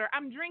feeling better.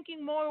 I'm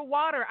drinking more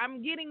water.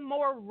 I'm getting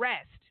more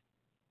rest.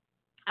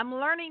 I'm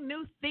learning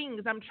new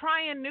things. I'm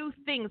trying new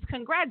things.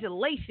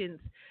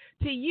 Congratulations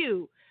to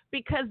you.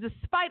 Because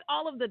despite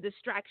all of the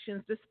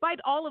distractions, despite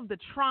all of the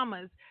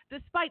traumas,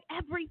 despite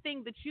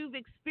everything that you've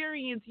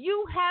experienced,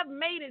 you have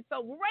made it.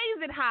 So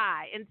raise it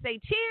high and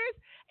say cheers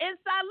and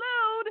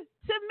salute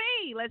to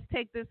me. Let's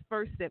take this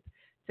first sip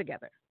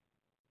together.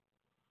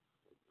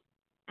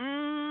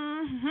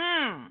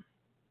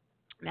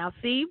 Now,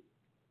 see,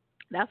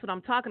 that's what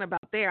I'm talking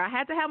about there. I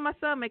had to have my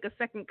son make a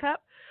second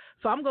cup,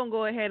 so I'm going to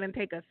go ahead and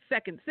take a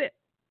second sip.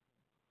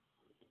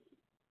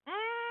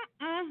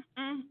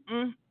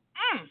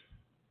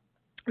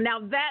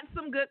 Now, that's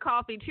some good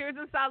coffee. Cheers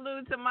and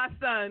salute to my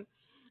son,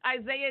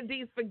 Isaiah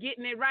Dees, for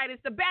getting it right.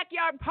 It's the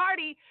backyard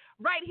party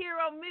right here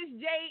on Miz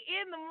J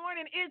in the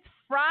morning. It's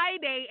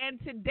Friday, and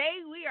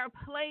today we are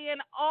playing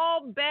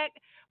all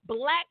back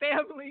Black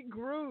Family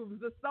Grooves,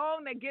 the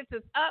song that gets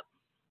us up,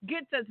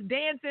 gets us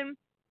dancing,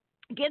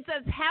 gets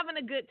us having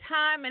a good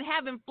time and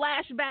having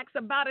flashbacks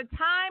about a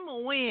time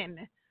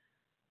when.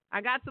 I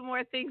got some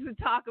more things to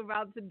talk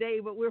about today,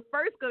 but we're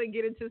first going to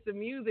get into some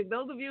music.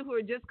 Those of you who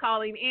are just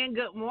calling in,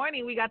 good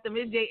morning. We got the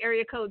Miz J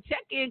area code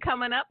check-in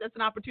coming up. That's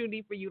an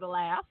opportunity for you to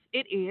laugh.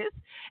 It is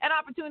an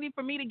opportunity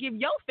for me to give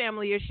your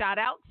family a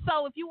shout-out.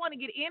 So if you want to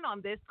get in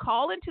on this,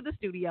 call into the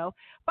studio,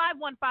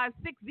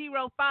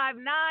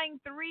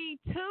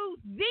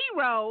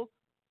 515-605-9320.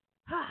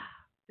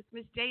 It's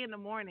Miz J in the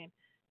morning.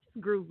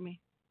 Just groove me.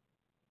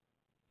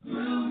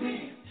 Groove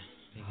me.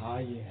 Oh,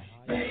 yeah.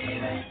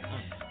 Baby.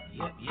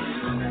 Yep.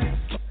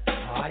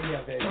 Oh,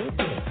 yeah, baby.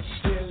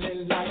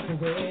 Really like the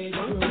way you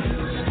groove.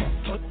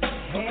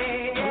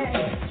 Hey,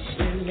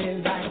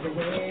 really like the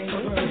way you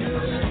groove.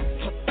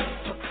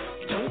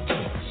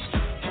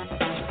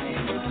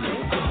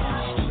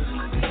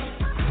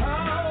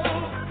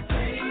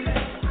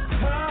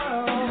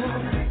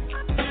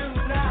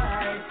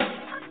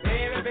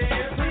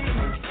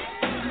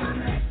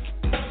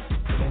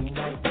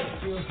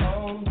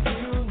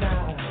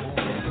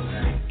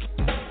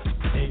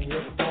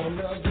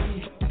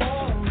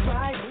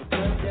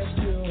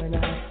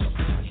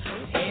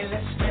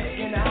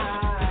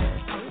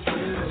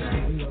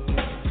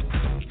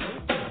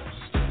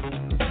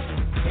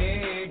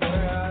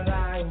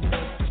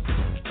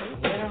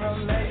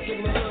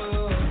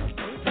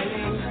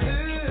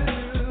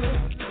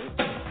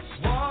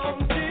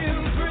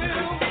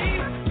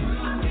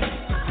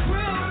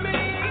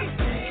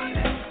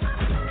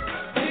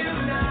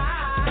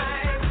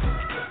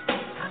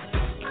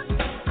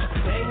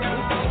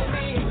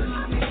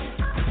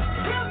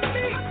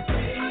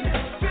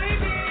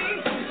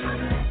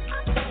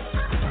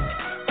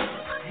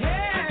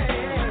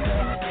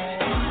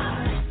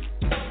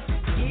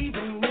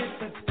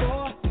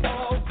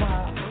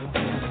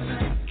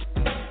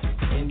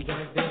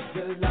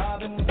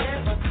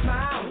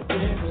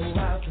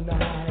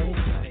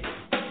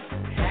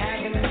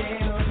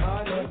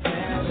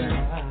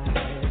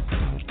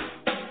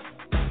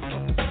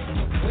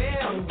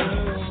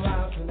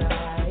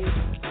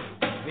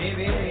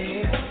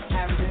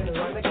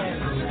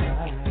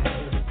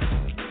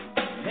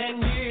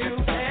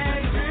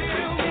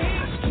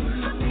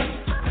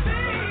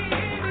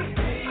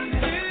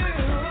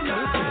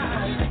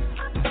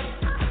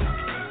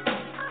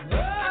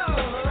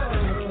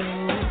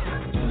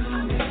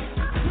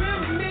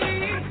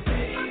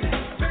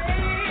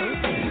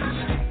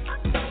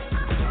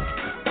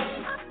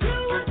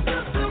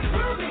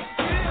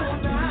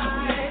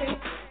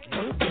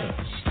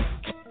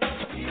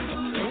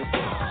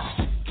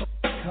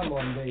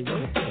 Come on, baby.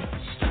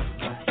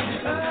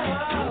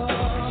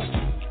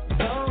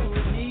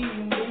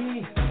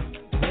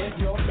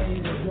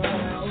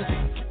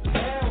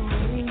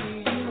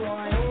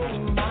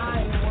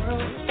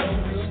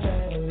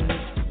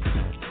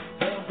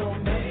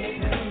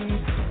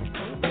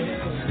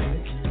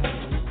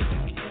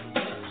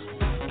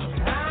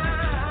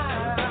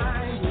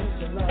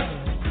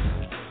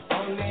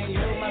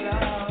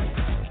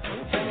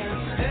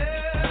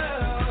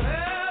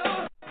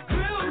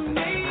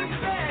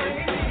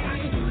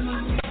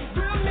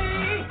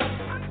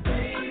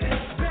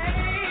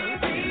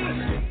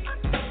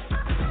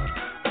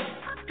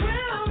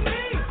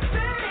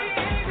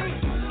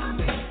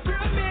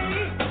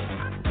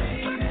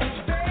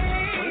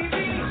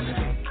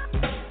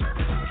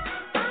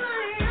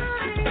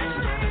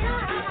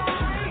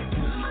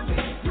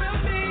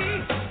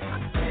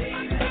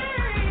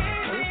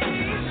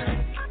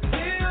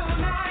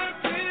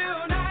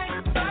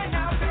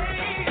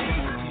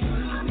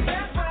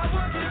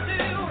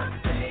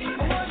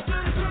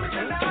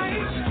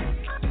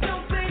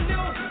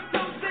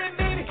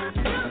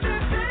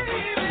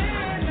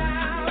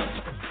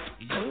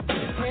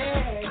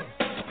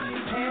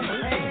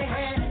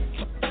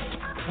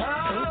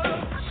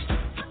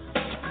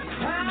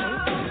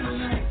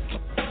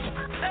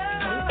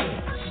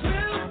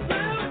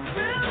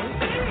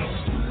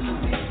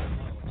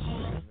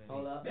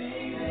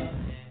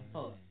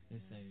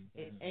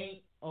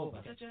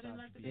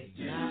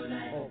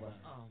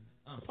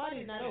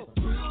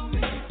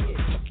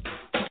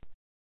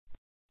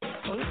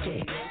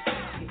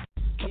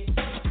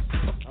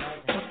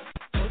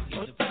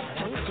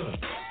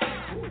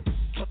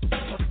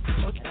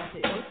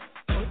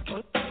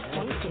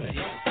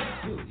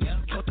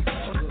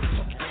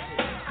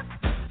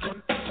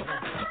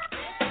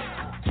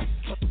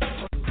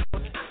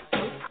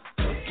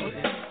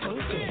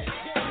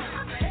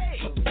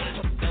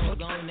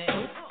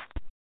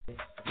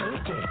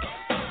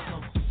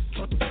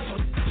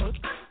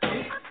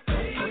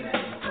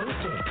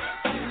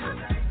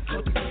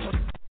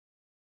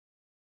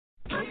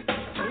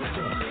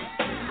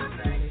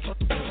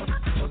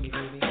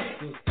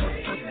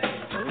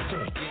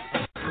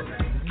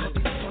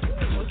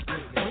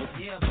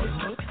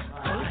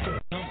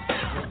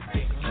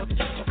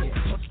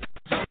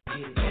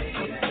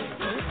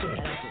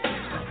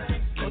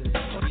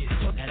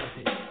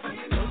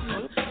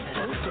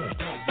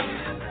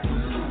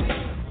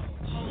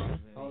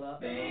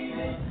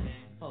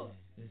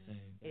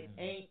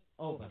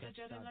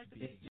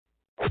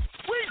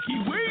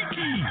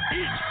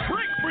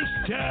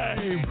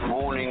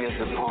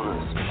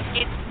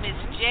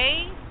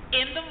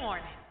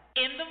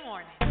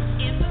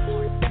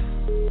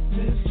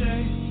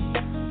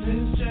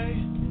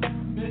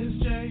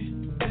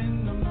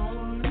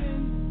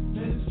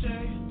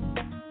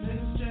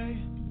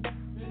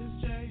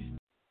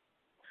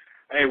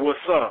 Hey, what's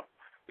up?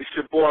 It's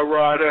your boy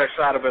Rod Ush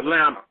out of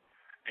Atlanta,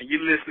 and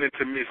you're listening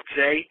to Miz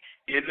J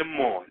in the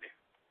morning.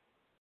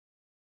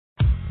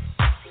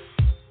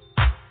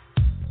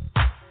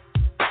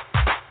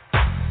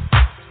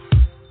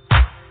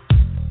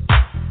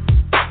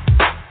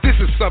 This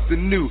is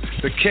something new,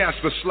 the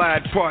Casper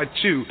Slide Part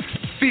 2,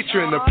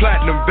 featuring the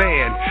Platinum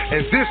Band,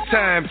 and this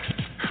time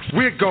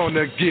we're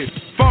gonna get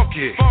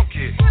funky.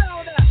 Funky.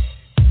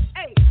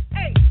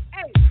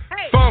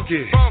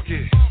 Funky.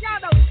 Funky.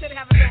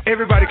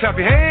 Everybody clap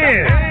your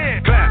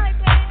hands.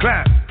 Clap,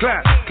 clap,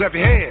 clap, clap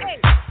your hands.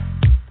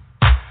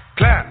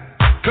 Clap,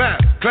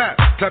 clap, clap,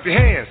 clap your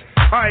hands.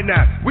 All right,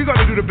 now, we're going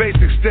to do the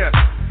basic steps.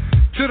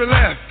 To the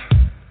left.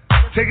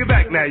 Take it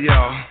back now,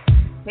 y'all.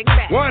 Take it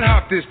back. One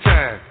hop this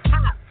time.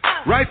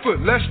 Right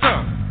foot, let's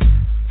stomp.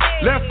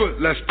 Left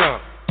foot, let's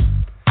stomp.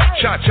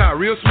 Cha-cha,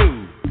 real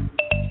smooth.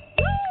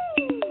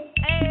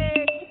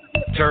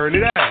 Turn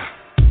it out.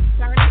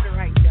 Turn to the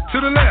right, y'all.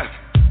 To the left.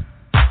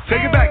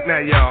 Take it back now,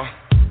 y'all.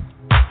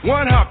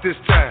 One hop this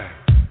time.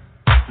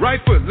 Right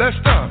foot, let's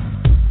stomp.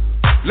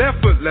 Left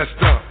foot, let's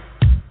stomp.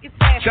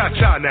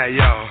 Cha-cha now,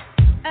 y'all.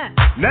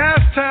 Now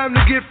it's time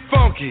to get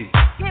funky.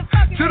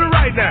 To the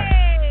right now.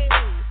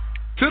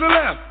 To the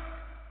left.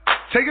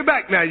 Take it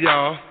back now,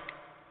 y'all.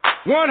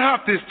 One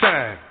hop this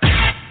time.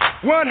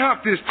 One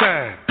hop this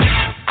time.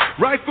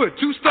 Right foot,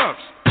 2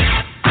 stumps.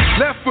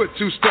 Left foot,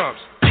 2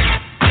 stumps.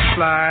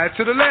 Slide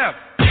to the left.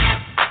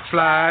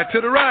 Slide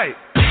to the right.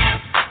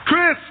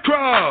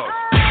 Crisscross.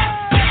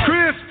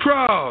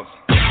 Crisscross.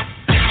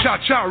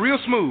 Cha-cha, real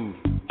smooth.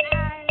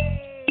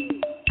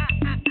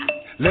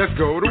 Let's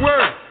go to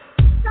work.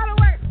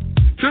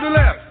 To the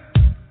left.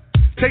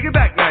 Take it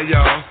back now,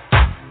 y'all.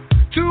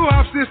 2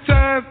 hops this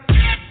time.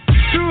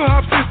 2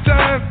 hops this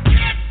time.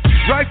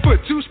 Right foot,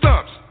 2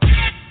 stumps.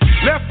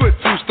 Left foot,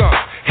 2 stumps.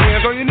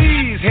 Hands on your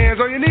knees. Hands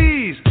on your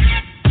knees.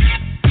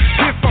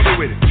 Get funky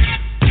with it.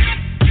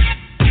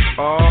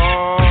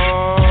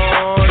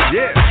 Oh,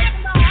 yeah.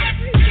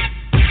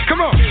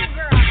 Come on.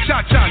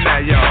 Cha-cha now,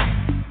 y'all.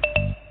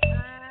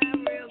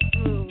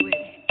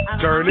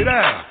 Turn it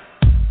out.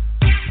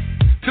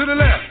 To the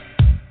left.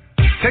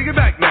 Take it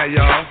back now,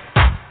 y'all.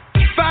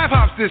 5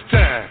 hops this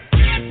time.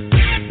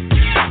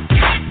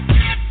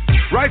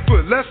 Right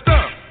foot, let's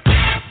stomp.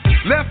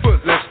 Left foot,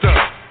 let's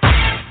stomp.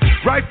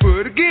 Right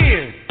foot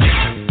again.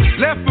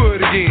 Left foot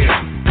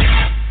again.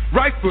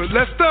 Right foot,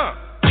 let's stomp.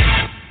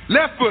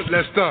 Left foot,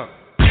 let's stomp.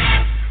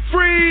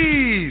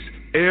 Freeze!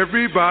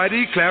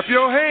 Everybody clap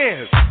your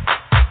hands.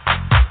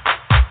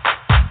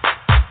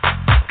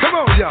 Come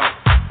on, y'all.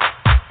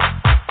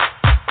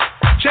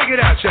 Check it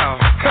out, y'all.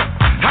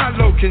 How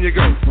low can you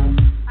go?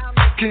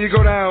 Can you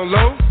go down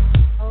low?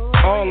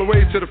 All the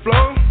way to the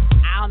floor?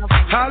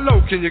 How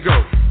low can you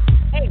go?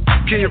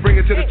 Can you bring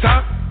it to the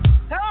top?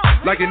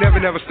 Like you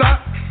never stop?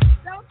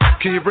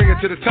 Can you bring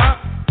it to the top?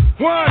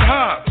 One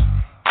hop.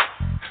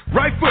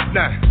 Right foot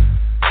now.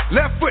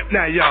 Left foot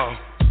now, y'all.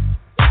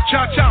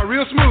 Cha-cha,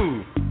 real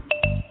smooth.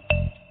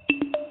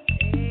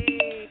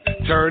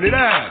 Turn it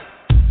out.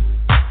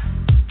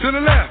 To the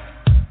left.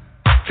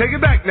 Take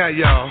it back now,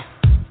 y'all.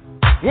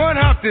 One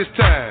hop this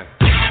time.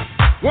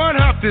 One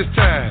hop this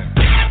time.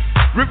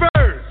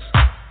 Reverse.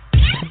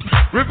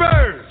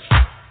 Reverse.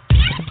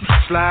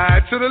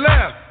 Slide to the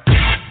left.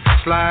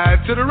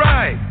 Slide to the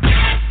right.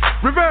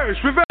 Reverse,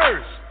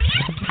 reverse.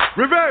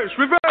 Reverse,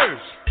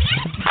 reverse.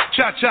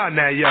 Cha-cha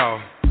now, y'all.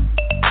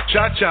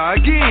 Cha-cha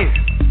again.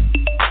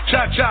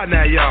 Cha-cha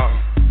now, y'all.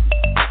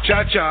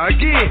 Cha-cha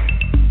again.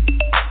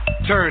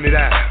 Turn it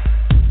out.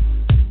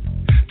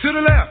 To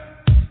the left.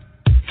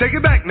 Take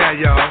it back now,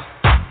 y'all.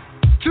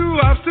 Two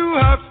hops, two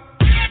hops.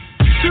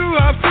 Two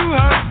hops, two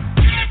hops.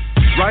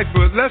 Right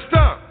foot, let's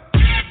stomp.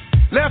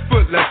 Left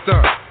foot, let's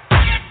stomp.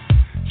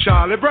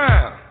 Charlie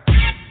Brown.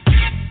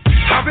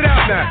 Hop it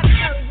out now.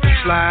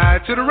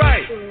 Slide to the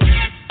right.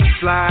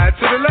 Slide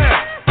to the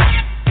left.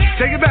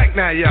 Take it back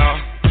now, y'all.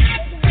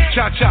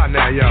 Cha-cha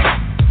now, y'all.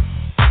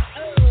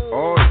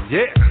 Oh,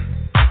 yeah.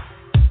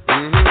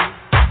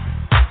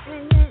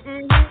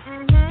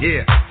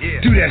 Yeah,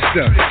 yeah. Do that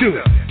stuff. Do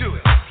it. Do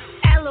it.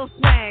 Add a little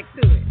swag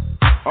to it.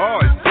 Oh,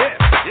 yeah,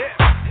 yeah.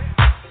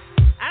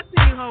 I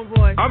see you,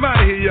 homeboy. I'm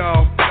out of here,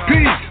 y'all.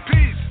 Peace.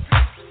 Peace.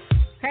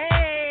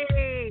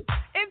 Hey,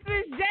 it's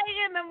Miz J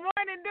in the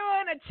morning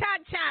doing a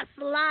cha-cha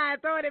slide,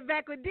 throwing it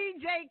back with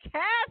DJ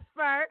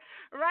Casper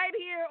right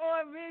here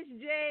on Miz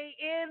J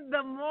in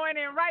the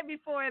morning. Right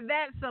before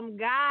that, some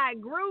guy,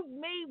 Group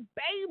Me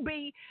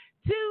Baby.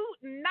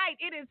 Tonight,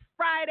 it is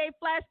Friday,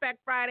 Flashback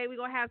Friday. We're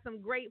going to have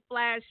some great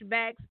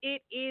flashbacks.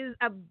 It is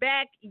a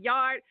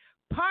backyard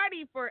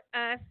party for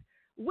us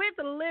with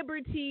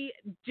liberty,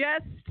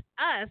 just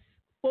us,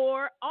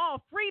 for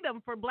all.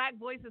 Freedom for Black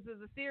Voices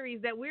is a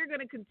series that we're going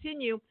to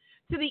continue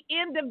to the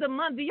end of the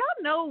month. Do y'all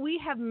know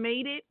we have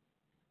made it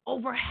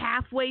over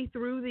halfway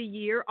through the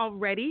year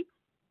already?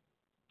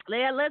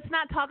 Let's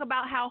not talk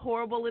about how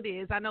horrible it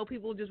is. I know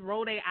people just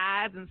roll their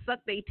eyes and suck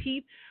their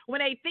teeth when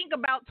they think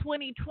about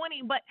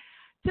 2020, but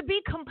to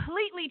be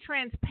completely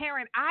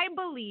transparent, I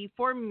believe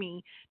for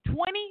me,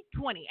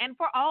 2020, and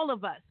for all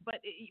of us,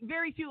 but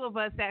very few of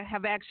us that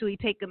have actually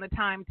taken the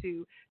time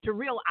to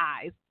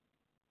realize,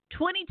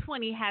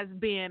 2020 has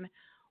been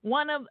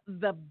one of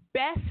the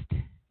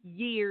best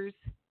years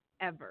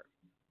ever.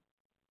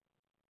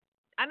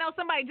 I know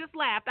somebody just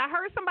laughed. I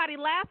heard somebody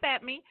laugh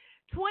at me.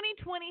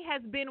 2020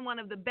 has been one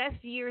of the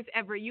best years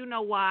ever. You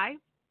know why?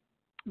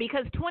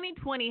 Because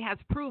 2020 has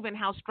proven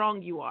how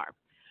strong you are.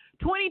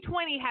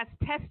 2020 has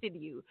tested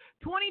you.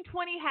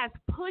 2020 has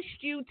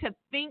pushed you to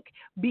think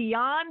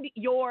beyond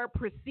your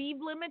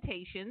perceived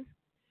limitations.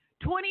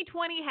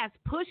 2020 has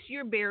pushed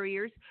your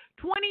barriers.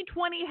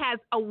 2020 has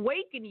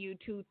awakened you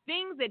to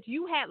things that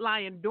you had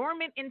lying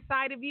dormant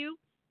inside of you,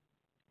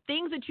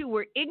 things that you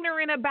were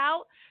ignorant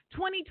about.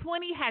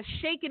 2020 has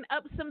shaken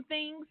up some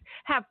things,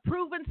 have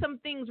proven some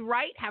things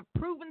right, have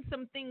proven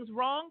some things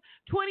wrong.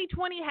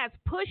 2020 has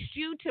pushed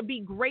you to be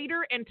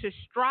greater and to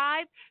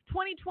strive.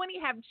 2020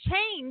 have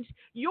changed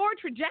your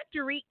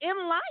trajectory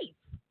in life.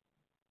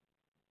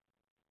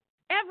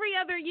 Every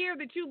other year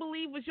that you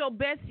believe was your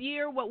best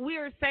year, what we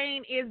are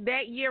saying is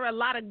that year a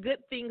lot of good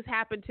things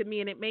happened to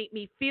me and it made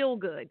me feel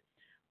good.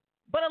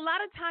 But a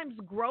lot of times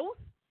growth,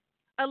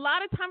 a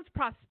lot of times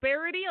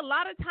prosperity, a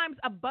lot of times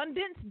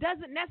abundance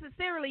doesn't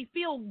necessarily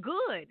feel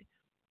good.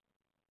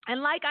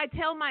 And like I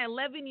tell my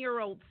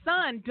 11-year-old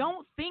son,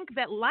 don't think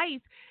that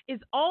life is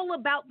all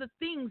about the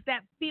things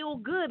that feel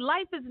good.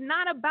 Life is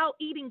not about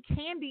eating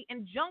candy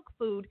and junk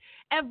food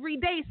every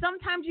day.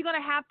 Sometimes you're going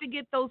to have to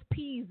get those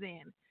peas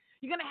in.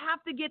 You're going to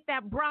have to get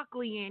that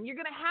broccoli in. You're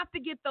going to have to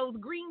get those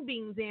green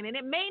beans in. And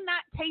it may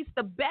not taste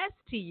the best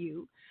to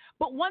you,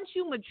 but once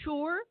you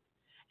mature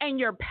and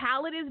your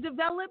palate is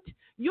developed,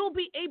 you'll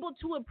be able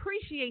to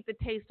appreciate the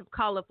taste of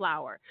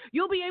cauliflower.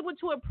 You'll be able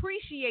to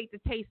appreciate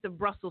the taste of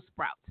Brussels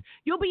sprouts.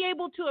 You'll be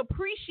able to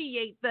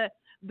appreciate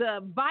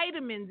the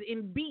vitamins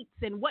in beets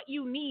and what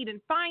you need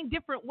and find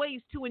different ways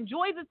to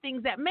enjoy the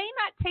things that may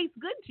not taste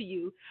good to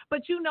you,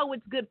 but you know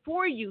it's good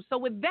for you. So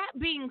with that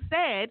being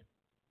said,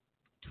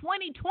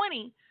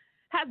 2020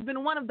 has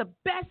been one of the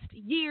best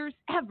years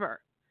ever.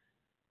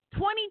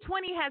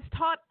 2020 has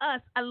taught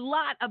us a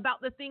lot about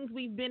the things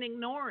we've been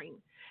ignoring,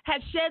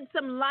 has shed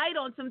some light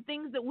on some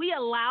things that we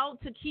allowed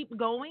to keep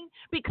going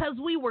because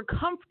we were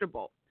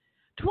comfortable.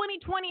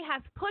 2020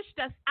 has pushed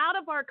us out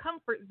of our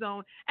comfort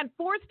zone and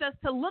forced us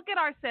to look at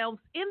ourselves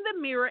in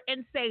the mirror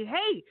and say,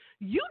 hey,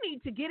 you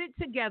need to get it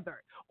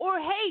together. Or,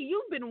 hey,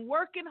 you've been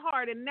working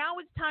hard and now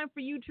it's time for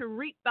you to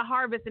reap the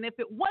harvest. And if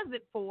it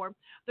wasn't for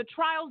the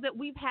trials that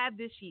we've had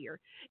this year,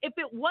 if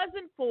it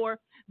wasn't for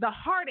the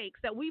heartaches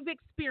that we've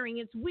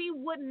experienced, we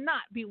would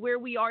not be where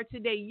we are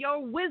today.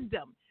 Your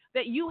wisdom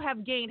that you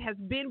have gained has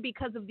been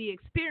because of the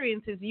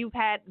experiences you've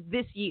had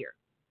this year.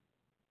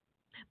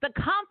 The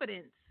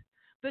confidence,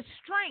 the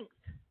strength,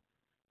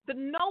 the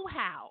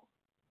know-how,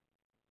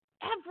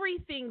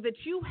 everything that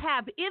you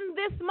have in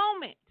this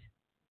moment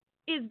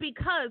is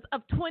because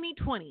of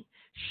 2020,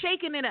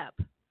 shaking it up,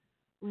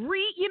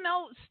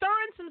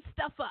 stirring some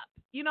stuff up.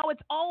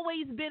 It's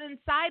always been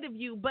inside of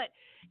you, but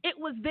it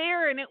was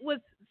there and it was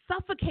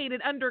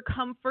suffocated under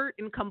comfort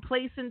and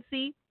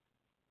complacency.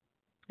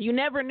 You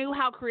never knew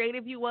how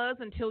creative you was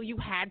until you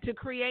had to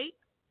create.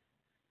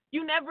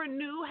 You never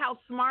knew how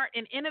smart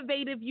and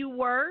innovative you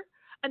were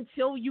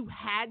until you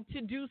had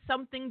to do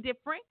something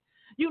different.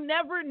 You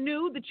never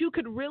knew that you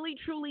could really,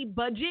 truly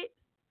budget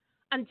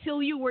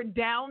until you were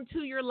down to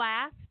your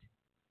last.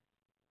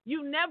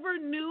 You never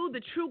knew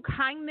the true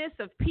kindness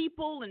of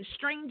people and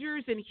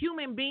strangers and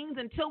human beings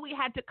until we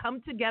had to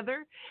come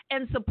together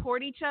and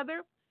support each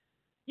other.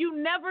 You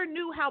never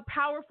knew how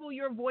powerful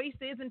your voice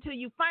is until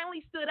you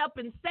finally stood up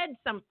and said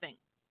something.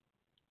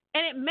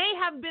 And it may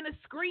have been a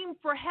scream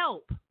for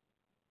help,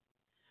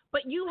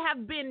 but you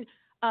have been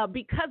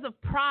because of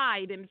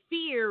pride and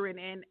fear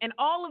and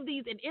all of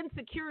these and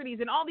insecurities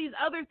and all these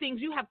other things,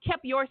 you have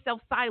kept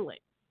yourself silent.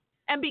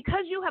 And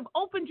because you have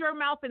opened your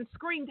mouth and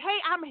screamed, hey,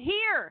 I'm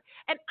here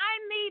and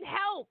I need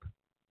help,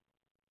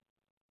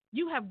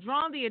 you have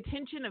drawn the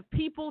attention of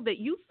people that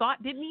you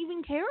thought didn't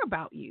even care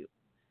about you.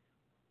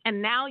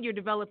 And now you're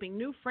developing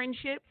new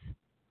friendships.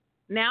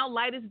 Now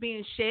light is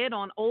being shed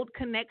on old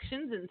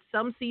connections, and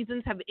some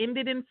seasons have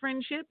ended in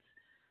friendships.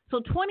 So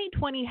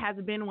 2020 has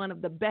been one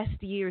of the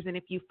best years, and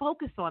if you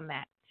focus on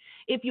that,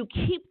 if you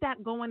keep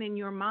that going in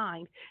your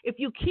mind, if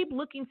you keep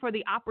looking for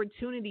the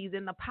opportunities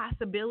and the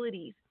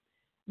possibilities,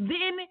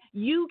 then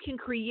you can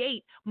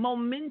create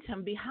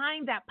momentum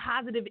behind that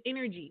positive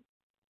energy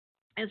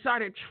and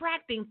start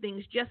attracting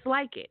things just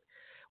like it.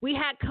 We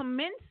had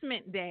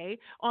commencement day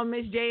on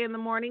Miz J in the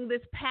morning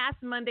this past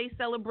Monday,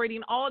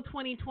 celebrating all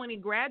 2020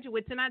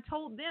 graduates. And I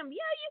told them,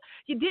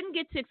 you didn't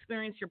get to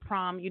experience your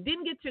prom. You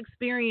didn't get to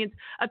experience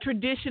a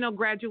traditional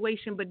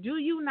graduation. But do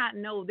you not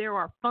know there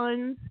are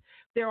funds,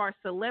 there are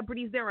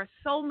celebrities, there are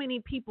so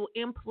many people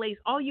in place.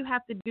 All you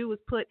have to do is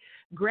put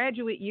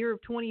graduate year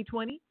of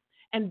 2020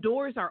 and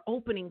doors are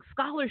opening,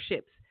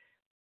 scholarships,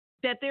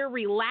 that they're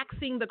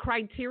relaxing the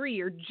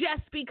criteria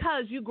just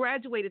because you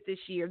graduated this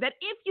year. That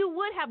if you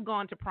would have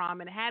gone to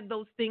prom and had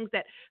those things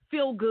that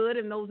feel good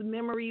and those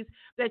memories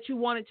that you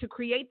wanted to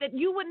create, that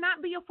you would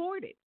not be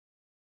afforded.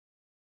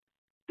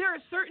 There are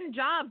certain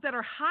jobs that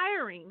are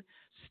hiring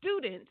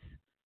students,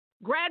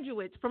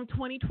 graduates from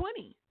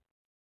 2020.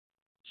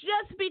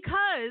 Just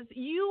because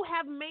you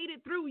have made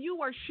it through,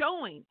 you are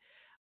showing,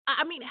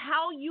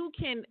 how you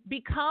can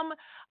become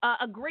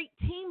a great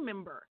team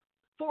member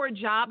for a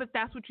job, if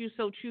that's what you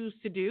so choose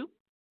to do.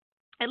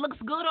 It looks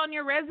good on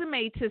your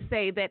resume to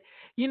say that,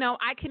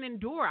 I can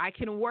endure, I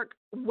can work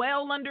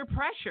well under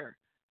pressure.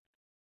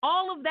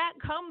 All of that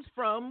comes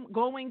from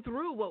going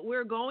through what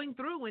we're going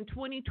through in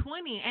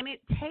 2020, and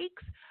it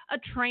takes a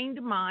trained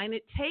mind.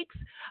 It takes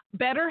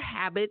better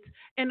habits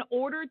in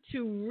order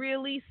to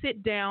really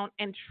sit down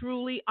and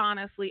truly,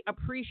 honestly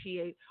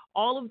appreciate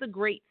all of the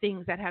great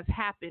things that has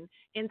happened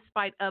in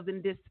spite of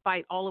and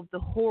despite all of the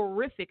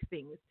horrific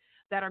things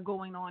that are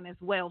going on as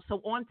well.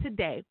 So on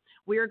today,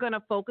 we're going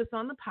to focus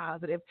on the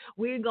positive.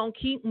 We're going to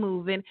keep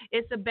moving.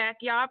 It's a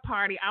backyard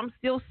party. I'm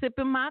still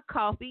sipping my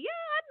coffee. Yeah,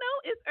 I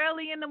know it's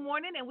early in the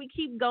morning and we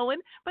keep going,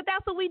 but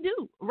that's what we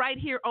do right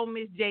here on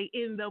Miz J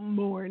in the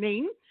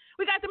morning.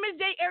 We got the Miz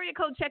J area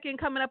code check-in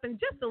coming up in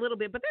just a little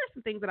bit, but there's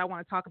some things that I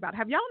want to talk about.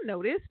 Have y'all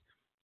noticed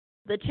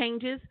the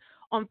changes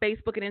on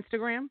Facebook and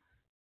Instagram?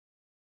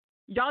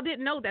 Y'all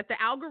didn't know that the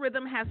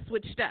algorithm has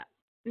switched up.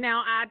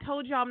 Now, I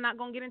told you I'm not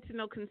going to get into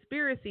no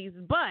conspiracies,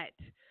 but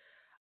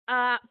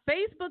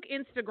Facebook,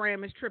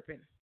 Instagram is tripping.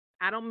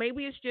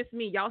 Maybe it's just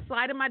me. Y'all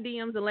slide in my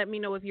DMs and let me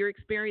know if you're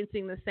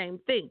experiencing the same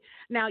thing.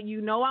 Now,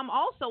 I'm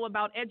also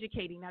about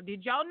educating. Now,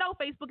 did y'all know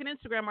Facebook and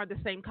Instagram are the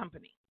same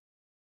company?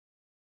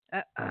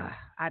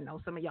 I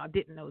know some of y'all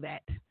didn't know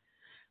that.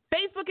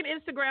 Facebook and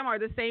Instagram are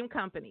the same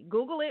company.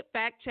 Google it,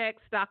 fact check,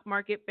 stock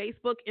market,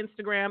 Facebook,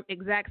 Instagram,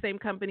 exact same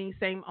company,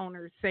 same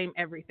owners, same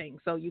everything.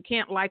 So you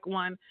can't like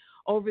one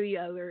over the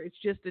other. It's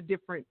just a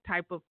different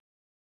type of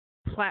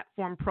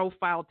platform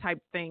profile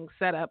type thing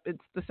set up. It's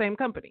the same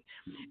company.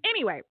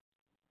 Anyway,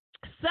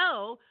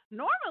 so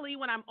normally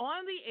when I'm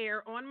on the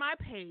air on my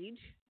page,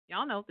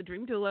 y'all know the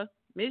Dream Doula,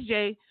 Miz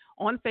J,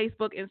 on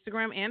Facebook,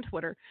 Instagram, and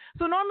Twitter.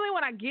 So normally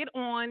when I get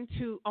on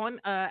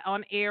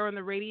air on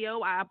the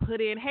radio, I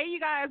put in, hey, you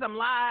guys, I'm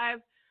live.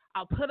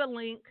 I'll put a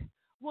link.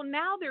 Well,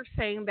 now they're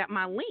saying that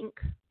my link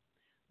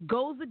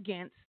goes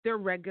against their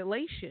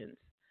regulations.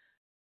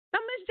 Now,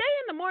 Miz J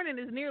in the Morning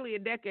is nearly a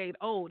decade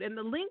old, and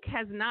the link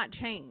has not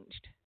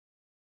changed.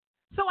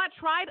 So I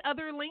tried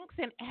other links,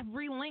 and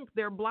every link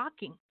they're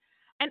blocking.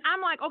 And I'm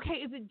like, okay,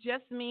 is it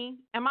just me?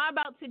 Am I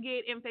about to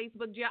get in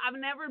Facebook jail? I've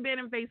never been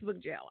in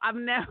Facebook jail. I've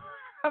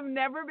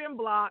never been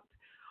blocked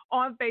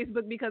on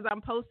Facebook because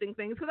I'm posting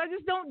things, because I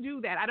just don't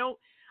do that. I don't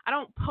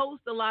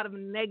post a lot of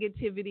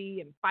negativity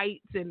and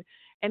fights and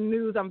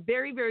news. I'm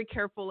very, very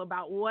careful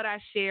about what I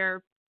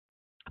share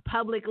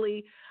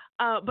publicly.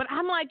 But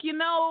I'm like,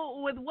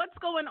 with what's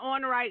going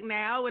on right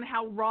now and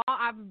how raw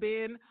I've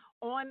been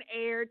on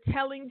air,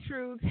 telling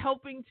truth,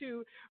 helping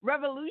to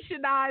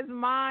revolutionize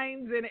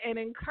minds and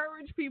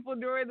encourage people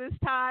during this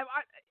time.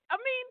 I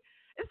mean,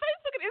 is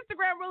Facebook and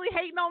Instagram really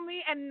hating on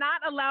me and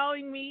not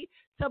allowing me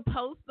to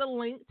post the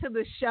link to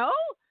the show?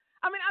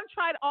 I mean, I've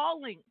tried all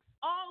links,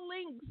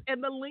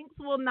 and the links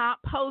will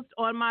not post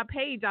on my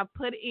page. I've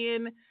put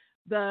in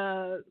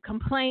the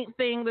complaint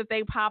thing that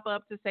they pop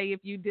up to say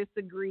if you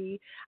disagree.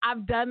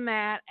 I've done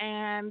that,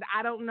 and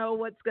I don't know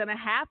what's going to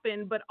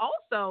happen. But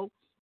also,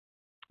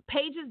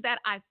 pages that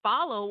I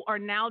follow are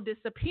now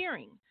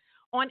disappearing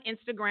on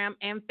Instagram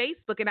and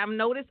Facebook. And I've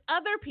noticed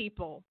other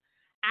people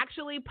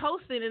actually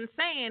posting and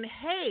saying,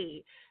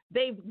 hey,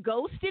 they've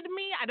ghosted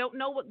me. I don't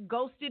know what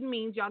ghosted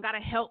means. Y'all got to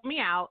help me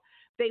out.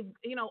 They've,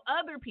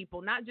 other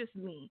people, not just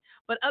me,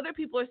 but other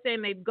people are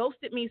saying they've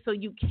ghosted me, so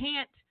you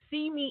can't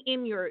see me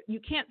you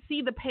can't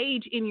see the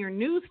page in your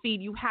news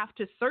feed. You have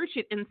to search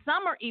it. And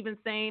some are even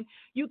saying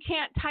you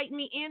can't type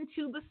me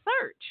into the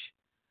search.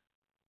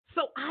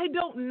 So I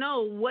don't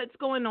know what's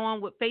going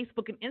on with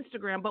Facebook and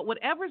Instagram, but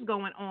whatever's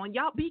going on,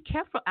 y'all be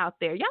careful out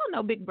there. Y'all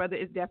know Big Brother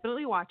is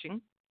definitely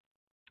watching.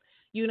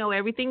 You know,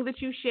 everything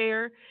that you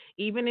share,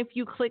 even if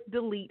you click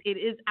delete, it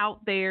is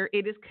out there.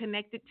 It is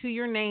connected to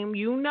your name.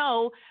 You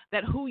know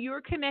that who you're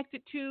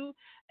connected to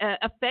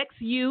affects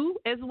you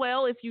as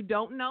well. If you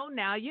don't know,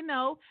 now you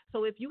know.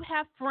 So if you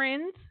have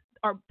friends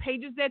or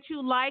pages that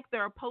you like that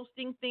are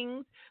posting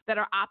things that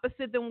are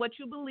opposite than what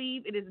you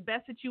believe, it is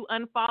best that you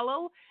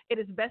unfollow. It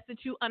is best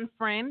that you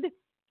unfriend.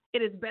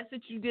 It is best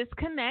that you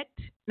disconnect.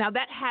 Now,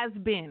 that has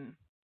been.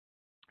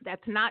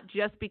 That's not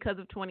just because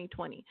of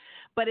 2020,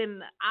 but in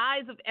the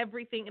eyes of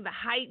everything, in the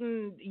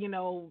heightened,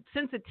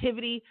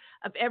 sensitivity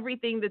of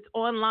everything that's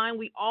online,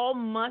 we all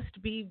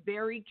must be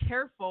very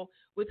careful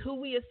with who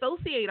we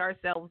associate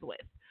ourselves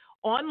with,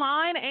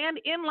 online and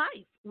in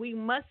life. We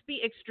must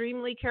be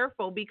extremely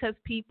careful because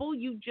people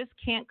you just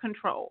can't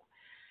control.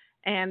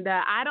 And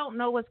I don't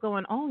know what's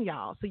going on,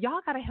 y'all. So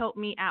y'all got to help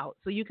me out.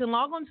 So you can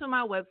log on to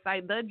my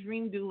website,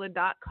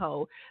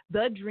 thedreamdoula.co,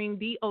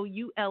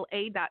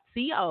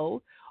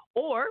 thedreamdoula.co,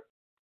 or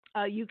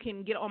you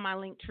can get on my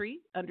link tree,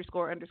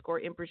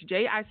 _ Empress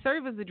J. I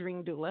serve as a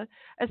dream doula,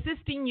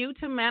 assisting you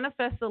to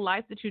manifest the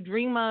life that you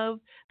dream of,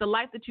 the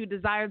life that you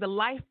desire, the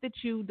life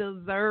that you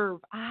deserve.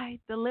 I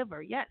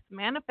deliver. Yes,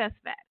 manifest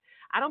that.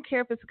 I don't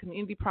care if it's a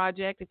community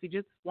project, if you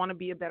just want to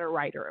be a better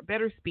writer, a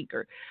better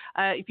speaker,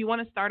 if you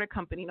want to start a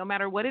company, no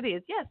matter what it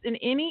is. Yes, in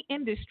any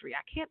industry.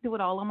 I can't do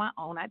it all on my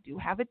own. I do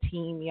have a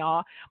team,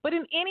 y'all. But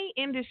in any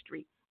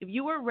industry, if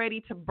you are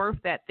ready to birth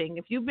that thing,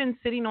 if you've been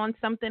sitting on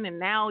something and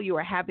now you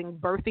are having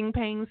birthing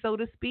pain, so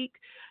to speak,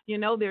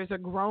 there's a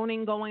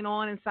groaning going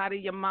on inside of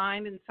your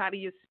mind, inside of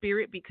your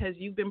spirit, because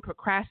you've been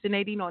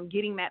procrastinating on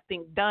getting that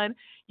thing done.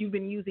 You've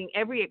been using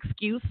every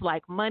excuse,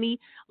 like money,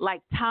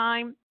 like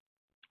time,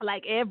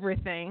 like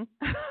everything,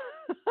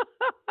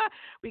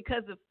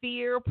 because of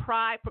fear,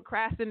 pride,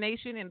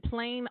 procrastination, and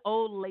plain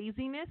old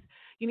laziness.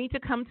 You need to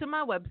come to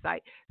my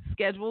website,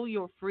 schedule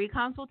your free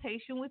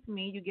consultation with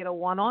me. You get a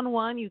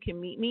one-on-one. You can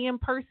meet me in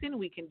person.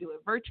 We can do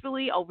it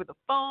virtually, over the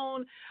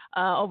phone,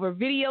 over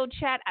video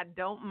chat. I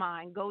don't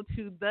mind. Go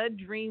to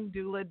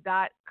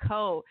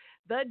thedreamdoula.co,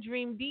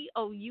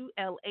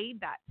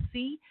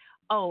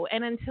 thedreamdoula.co.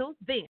 And until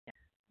then,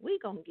 we're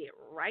going to get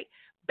right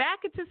back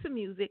into some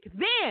music.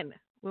 Then,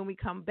 when we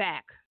come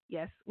back,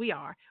 yes, we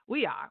are.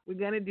 We're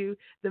going to do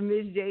the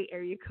Miz J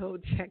area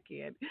code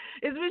check-in.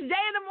 It's Miz J in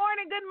the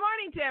morning. Good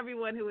morning to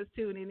everyone who is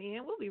tuning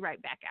in. We'll be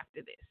right back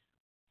after this.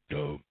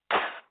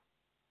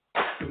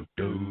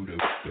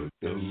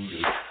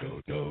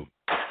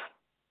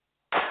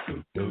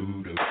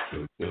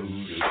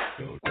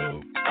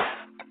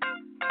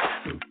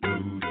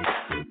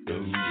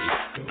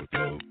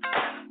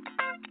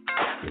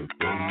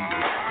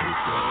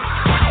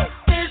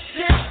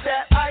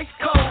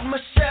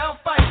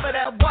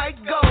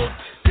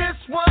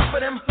 One for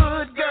them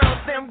hood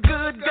girls, them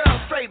good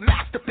girls, straight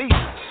masterpieces.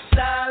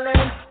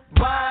 Stylin',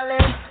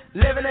 wildin',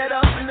 living it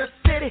up in the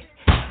city.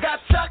 Got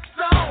Chuck's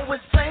on with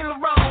Saint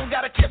Laurent.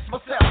 Gotta kiss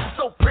myself, I'm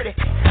so pretty.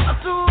 I'm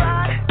too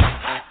hot.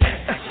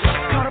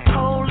 Call the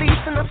police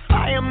and the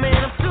fireman.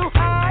 I'm too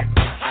hot.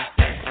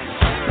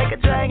 Make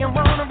a dragon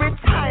wanna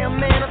retire,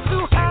 man. I'm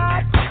too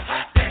hot.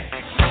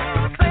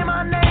 Say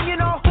my name, you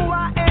know who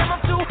I am.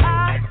 I'm too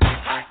hot.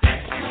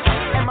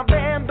 And my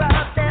band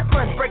bout that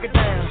money. Break it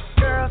down.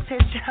 Girls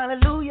hit you,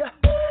 hallelujah.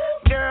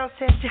 Girls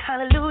hit you,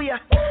 hallelujah.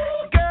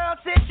 Girls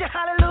hit you,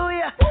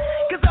 hallelujah.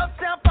 Cause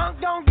Uptown Funk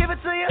don't give it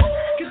to you.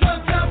 Cause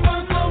Uptown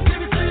Funk don't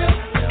give it to you.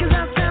 Cause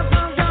Uptown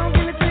Funk don't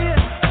give it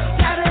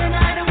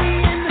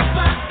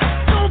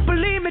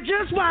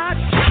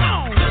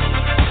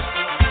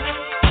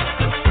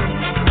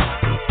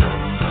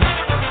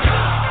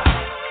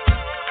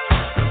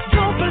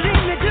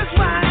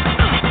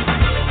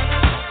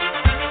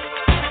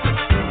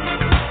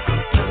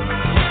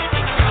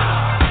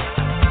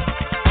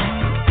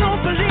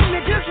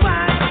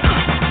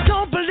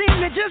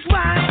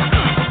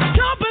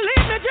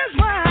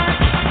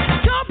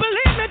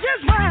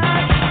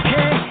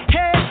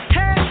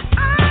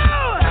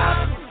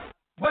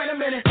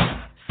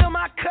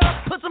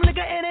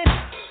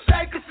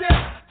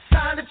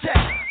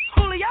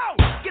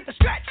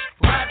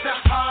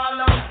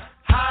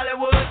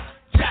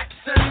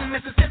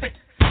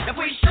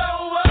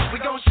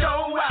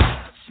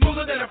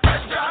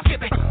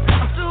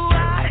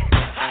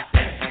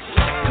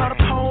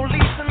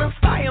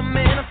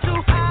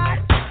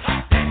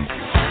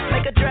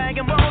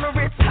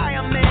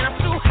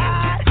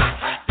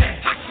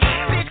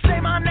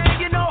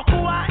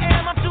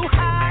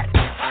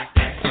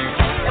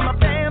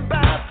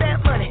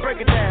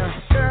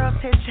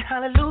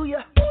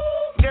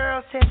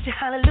sit your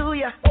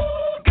hallelujah.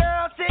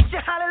 Girls, sit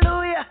your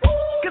hallelujah.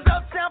 Cause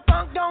Uptown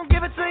Funk don't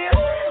give it to you.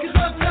 Cause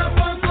Uptown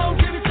Funk don't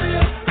give it to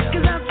you.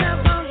 Cause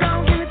Uptown Funk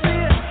don't give it to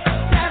you.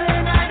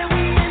 Saturday night and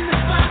we in the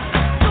spot.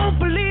 Don't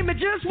believe me,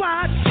 just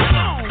watch. Come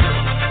on.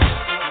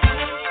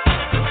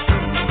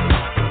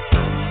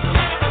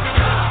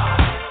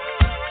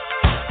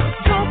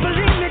 Don't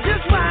believe me,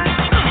 just watch.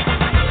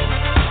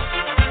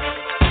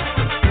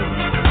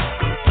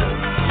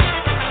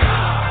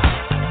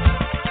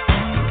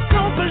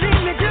 Don't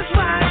believe me, just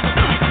watch.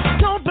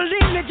 Don't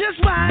believe me, just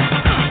watch.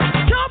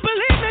 Don't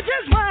believe me,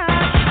 just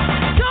watch.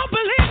 Don't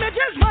believe me,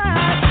 just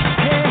watch.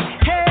 Hey,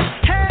 hey,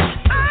 hey,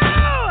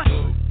 oh!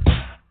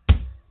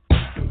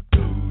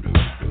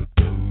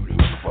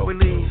 Before we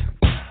leave,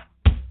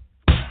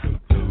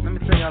 let me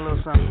tell y'all a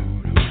little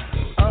something.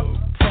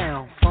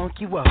 Uptown, funk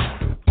you up.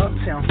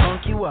 Uptown,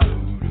 funk you up.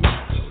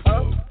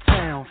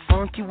 Uptown,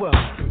 funk you up.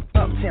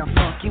 Uptown,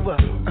 funk you up.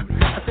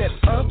 I said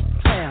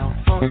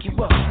uptown, funk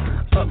you up.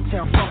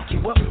 Uptown, funk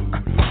you up.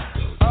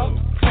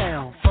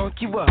 Uptown, funk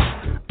you up.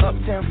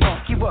 Uptown,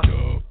 funk you up.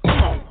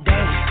 Come on,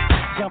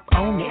 dance, jump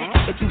on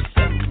it. If you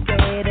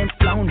dead and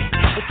flown it.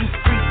 If you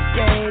freak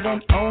dead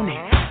and own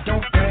it.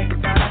 Don't brag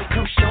about it,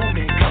 come show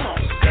me. Come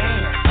on,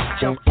 dance,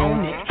 jump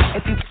on it.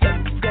 If you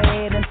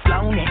dead and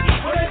flown it.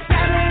 Well, it's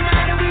Saturday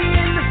night and we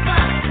in the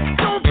spot.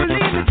 Don't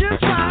believe it,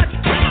 just watch.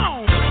 Come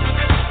on.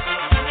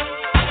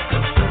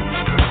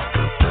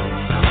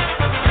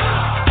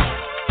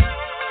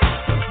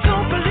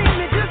 Don't believe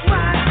me, just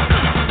watch.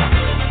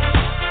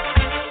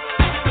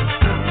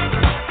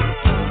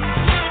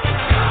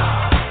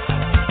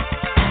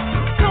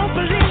 Don't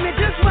believe me,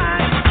 just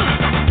watch.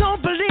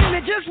 Don't believe me,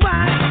 just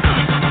watch.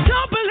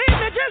 Don't believe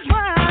me, just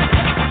watch.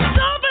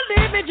 Don't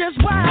believe me, just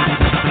watch.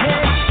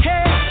 Hey,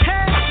 hey,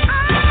 hey, oh!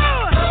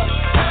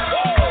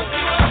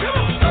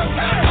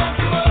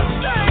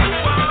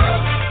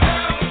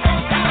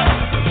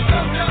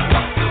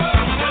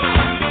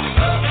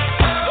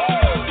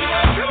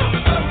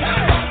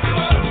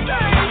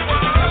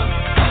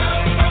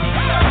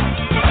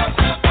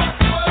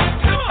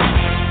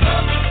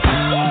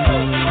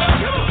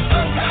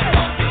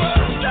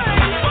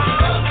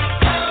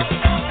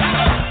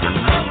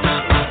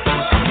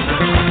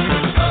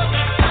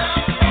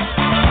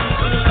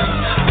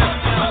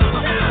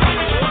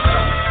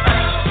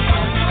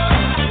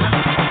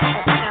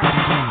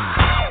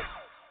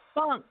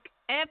 Funk,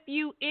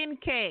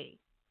 F-U-N-K,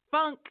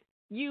 funk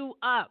you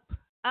up.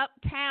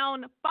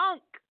 Uptown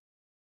Funk,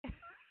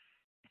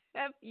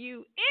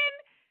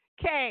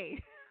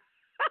 F-U-N-K.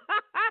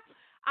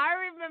 I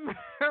remember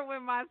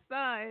when my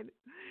son,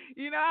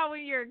 you know how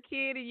when you're a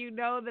kid and you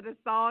know that a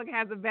song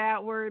has a bad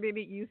word in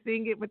it, you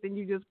sing it, but then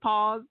you just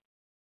pause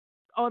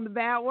on the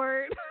bad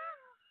word.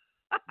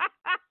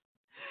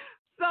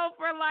 So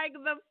for like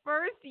the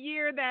first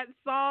year that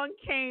song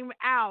came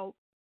out,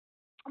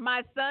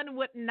 my son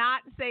would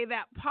not say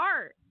that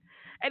part.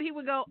 And he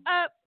would go,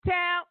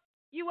 uptown,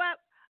 you up,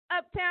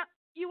 uptown,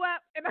 you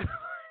up. And I'm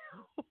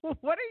like,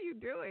 what are you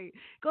doing?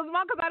 He goes,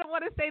 Mom, because I don't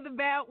want to say the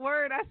bad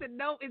word. I said,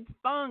 no, it's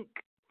funk,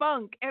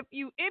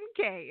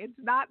 F-U-N-K. It's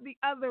not the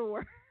other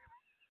word.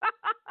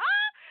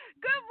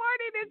 Good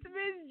morning, it's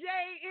Miz J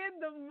in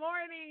the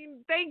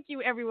morning. Thank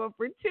you, everyone,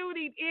 for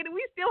tuning in.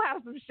 We still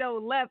have some show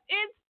left.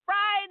 It's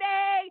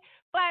Friday,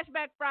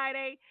 Flashback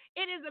Friday.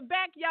 It is a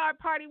backyard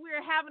party. We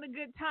are having a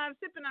good time,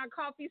 sipping our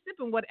coffee,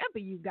 sipping whatever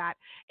you got,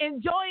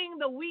 enjoying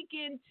the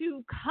weekend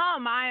to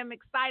come. I am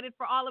excited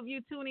for all of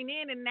you tuning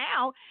in, and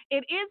now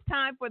it is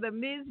time for the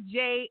Miz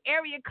J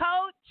area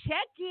code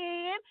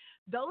check-in.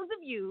 Those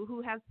of you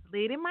who have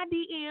slid in my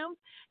DMs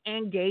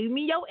and gave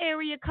me your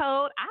area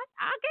code, I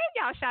gave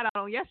y'all a shout out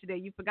on yesterday.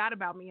 You forgot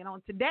about me. And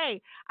on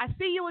today, I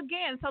see you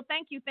again. So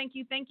thank you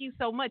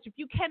so much. If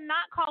you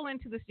cannot call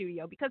into the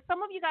studio, because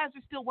some of you guys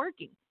are still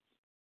working,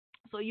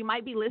 so you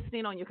might be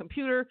listening on your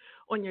computer,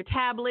 on your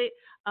tablet,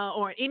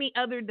 or any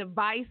other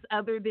device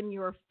other than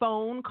your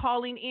phone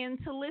calling in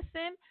to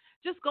listen,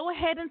 just go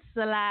ahead and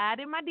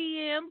slide in my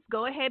DMs.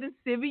 Go ahead and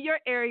send me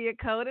your area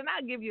code, and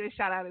I'll give you a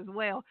shout out as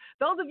well.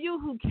 Those of you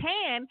who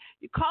can,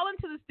 you call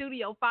into the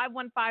studio,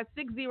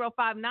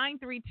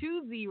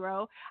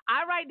 515-605-9320.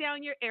 I write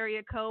down your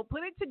area code,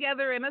 put it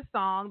together in a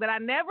song that I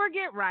never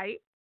get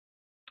right.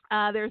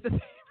 There's a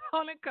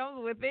song that comes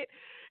with it.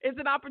 It's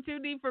an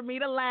opportunity for me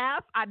to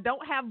laugh. I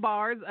don't have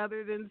bars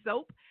other than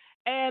soap,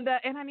 and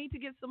I need to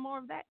get some more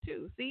of that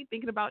too. See,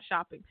 thinking about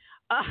shopping.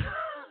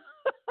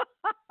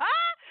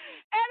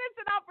 And it's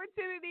an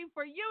opportunity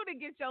for you to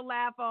get your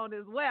laugh on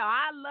as well.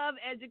 I love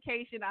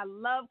education. I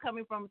love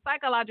coming from a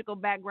psychological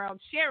background,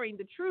 sharing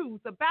the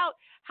truth about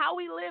how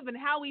we live and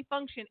how we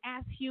function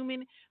as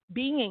human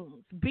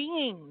beings.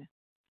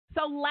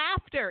 So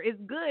laughter is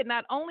good,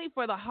 not only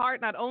for the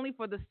heart, not only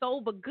for the soul,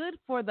 but good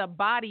for the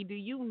body. Do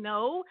you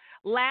know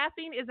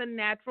laughing is a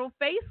natural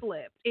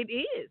facelift? It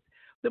is.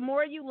 The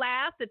more you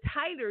laugh, the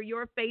tighter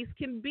your face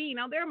can be.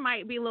 Now, there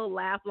might be little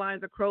laugh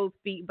lines or crow's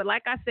feet, but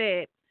like I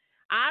said,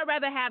 I'd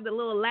rather have the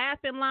little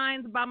laughing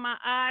lines by my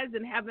eyes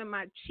than having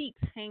my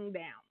cheeks hang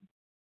down.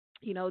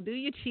 You know, do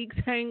your cheeks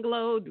hang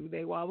low? Do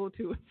they wobble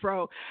to and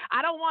fro?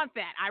 I don't want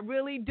that. I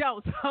really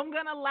don't. So I'm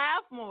going to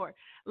laugh more.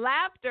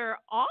 Laughter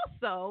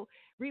also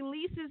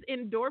releases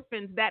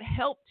endorphins that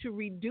help to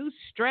reduce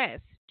stress,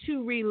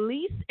 to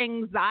release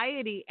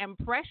anxiety and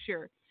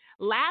pressure.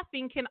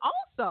 Laughing can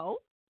also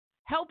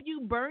help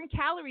you burn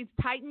calories,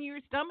 tighten your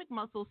stomach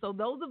muscles. So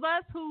those of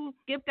us who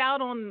skipped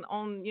out on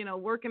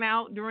working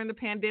out during the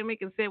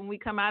pandemic and said when we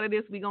come out of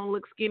this, we're going to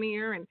look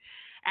skinnier, and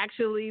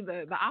actually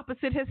the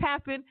opposite has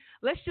happened,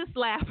 let's just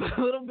laugh a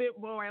little bit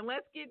more and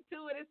let's get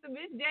to it. It's the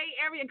Miz J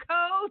area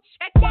code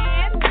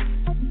check-in.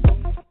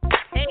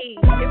 Hey,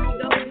 here we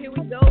go,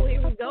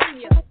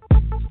 yeah.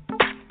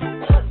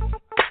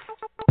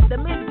 The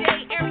Miz J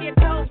area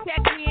code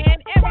check-in.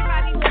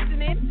 Everybody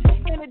listening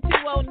in the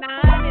 209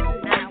 and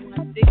the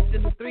 916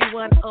 and the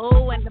 310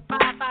 and the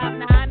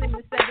 559 and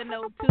the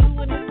 702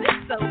 and the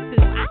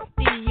 602. I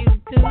see you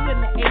too in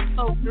the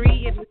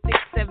 803 and the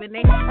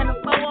 678 and the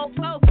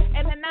 404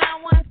 and the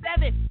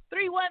 917,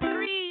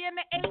 313 and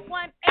the 818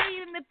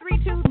 and the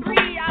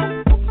 323.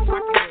 I'm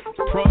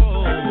Pro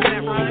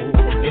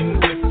in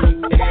this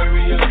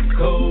area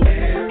code.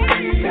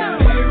 Area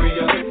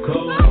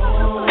code.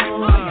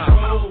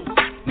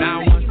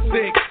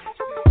 916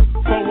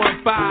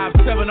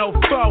 415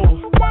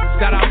 704.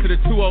 Shout out to the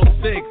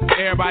 206.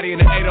 Everybody in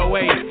the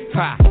 808.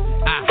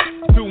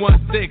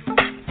 216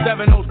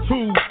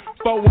 702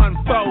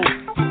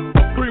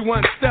 414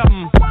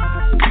 317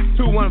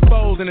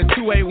 214 and the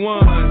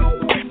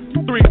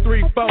 281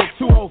 334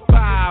 205.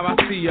 I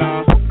see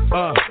y'all.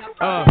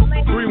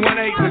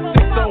 318 and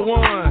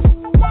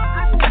 601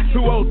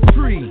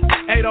 203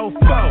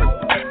 804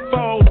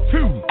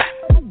 402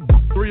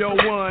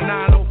 301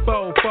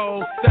 904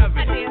 407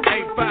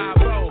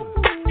 850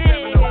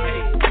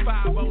 708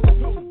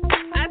 502.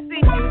 I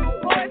see you.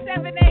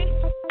 478.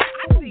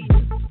 I see you.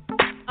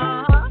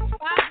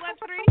 513.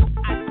 I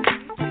see you.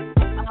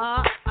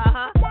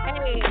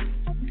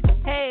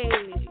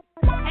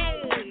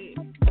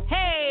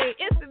 Hey.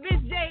 It's the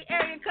Miz J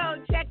area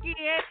code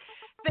check-in.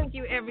 Thank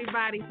you,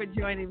 everybody, for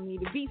joining me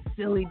to be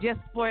silly just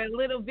for a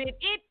little bit.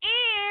 It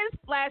is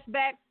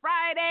Flashback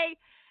Friday.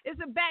 It's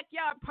a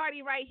backyard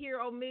party right here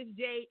on Miz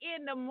J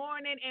in the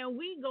morning, and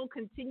we gonna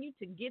continue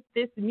to get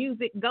this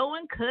music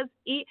going because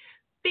it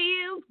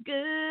feels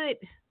good.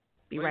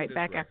 Be right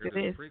back after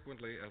this. As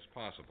frequently as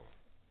possible.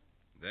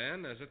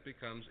 Then, as it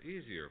becomes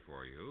easier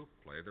for you,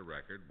 play the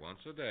record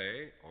once a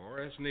day or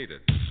as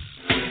needed.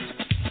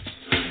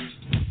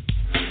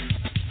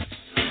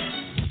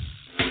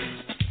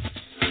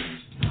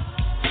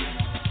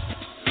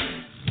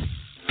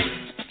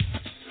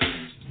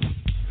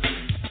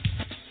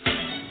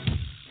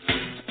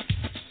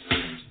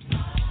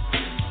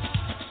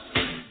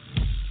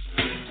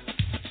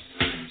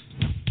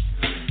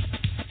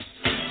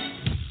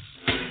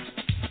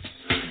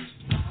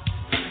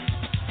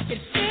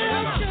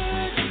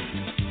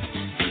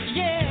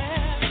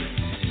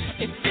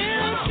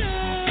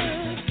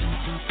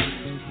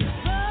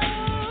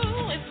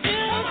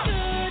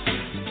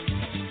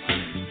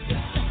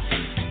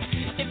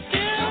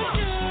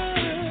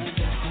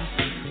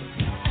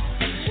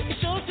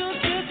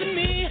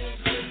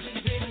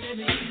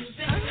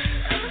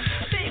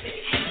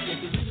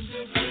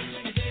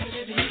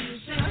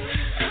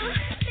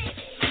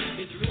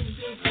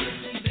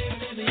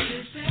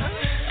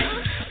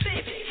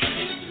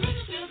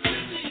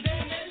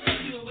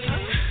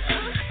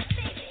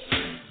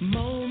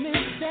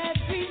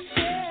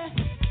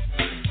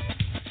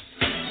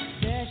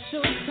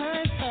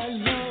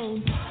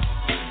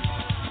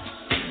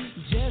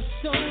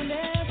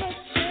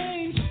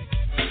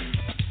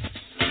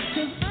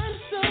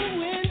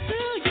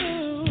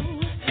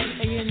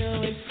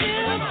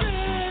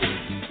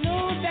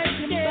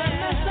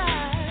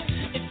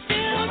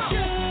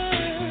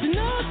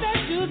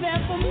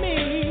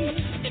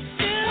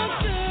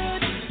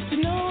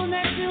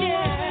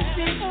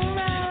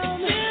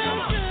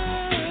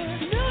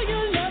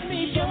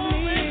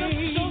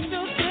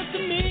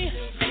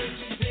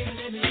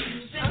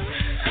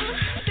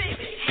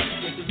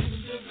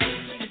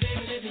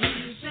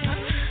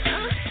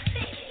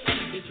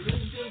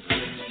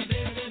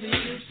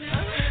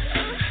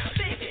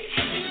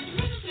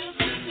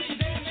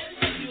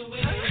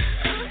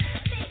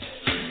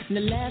 The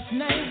last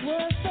night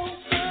was so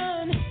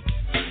fun,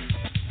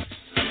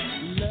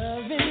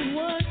 loving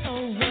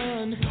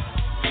 101.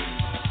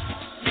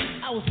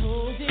 I was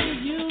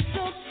holding you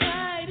so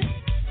tight.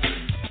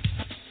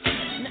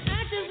 Now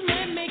I just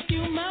might make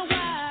you my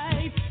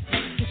wife,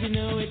 'cause you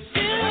know it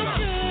feels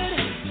good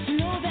to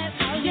know that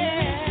I'll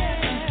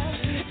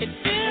it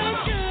feels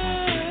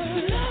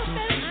good to know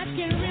that I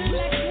can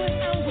relax when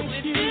I'm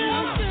with you. It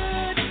feels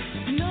good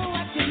to know I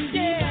can be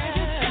by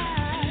your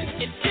side.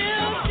 It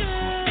feels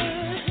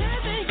good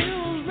having you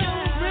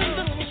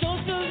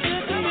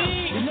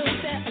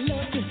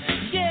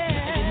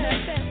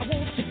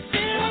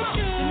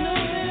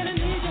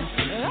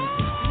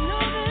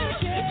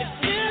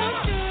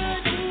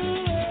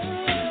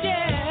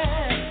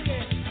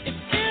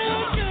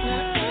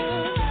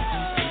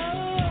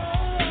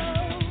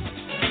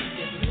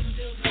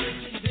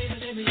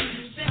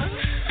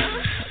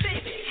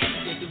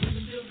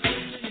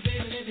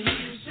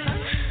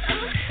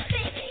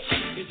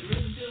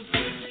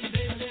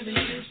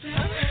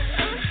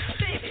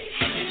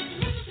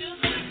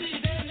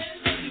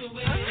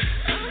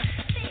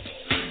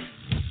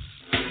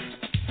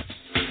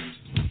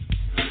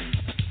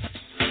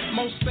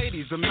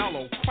ease and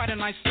mellow, quite a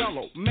nice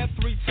fellow. Met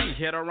 3T,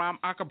 hit a rhyme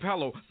a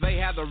cappella. They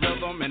had the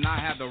rhythm and I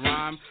had the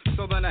rhyme.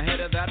 So then I hit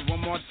it that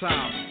one more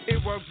time.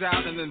 It worked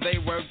out and then they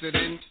worked it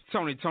in.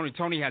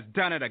 Tony has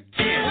done it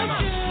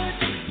again.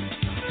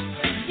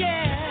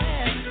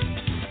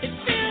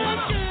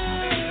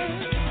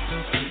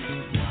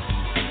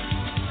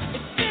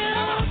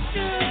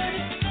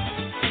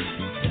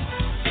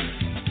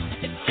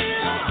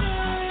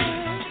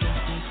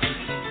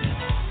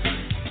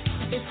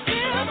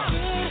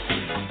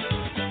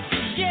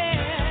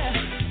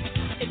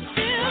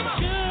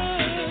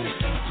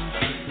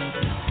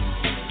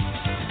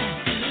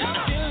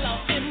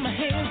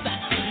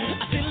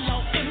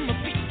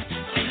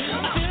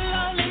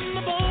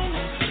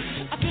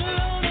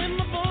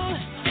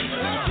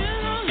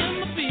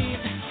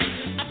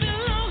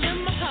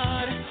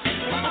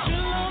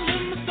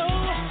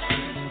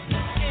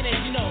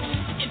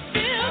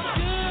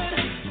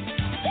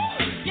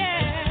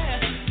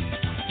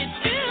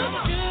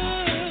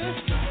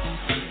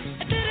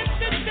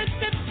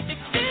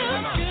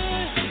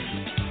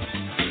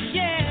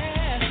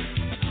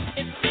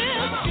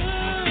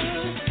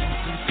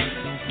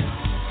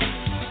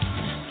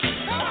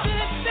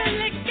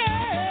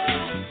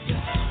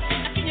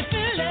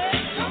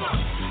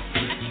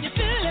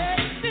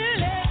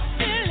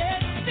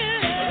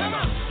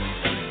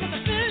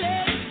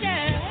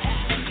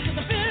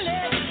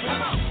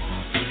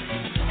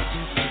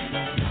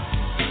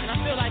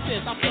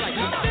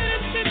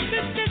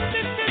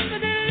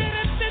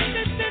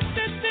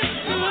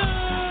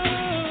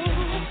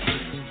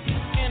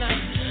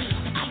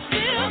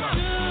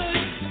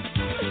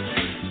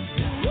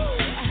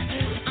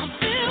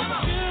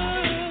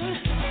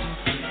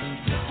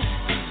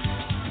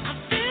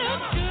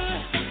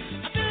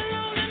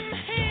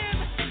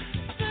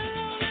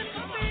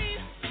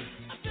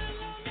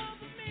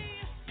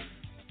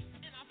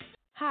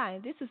 Hi,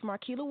 this is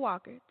Marquila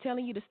Walker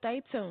telling you to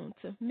stay tuned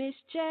to Miz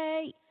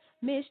J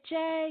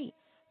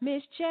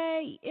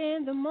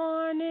in the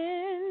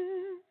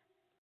morning.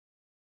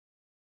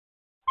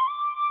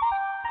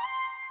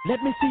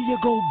 Let me see you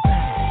go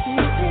back.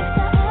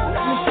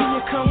 Let me see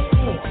you come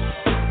forth.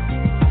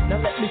 Now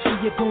let me see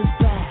you go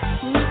back.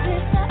 Let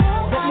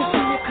me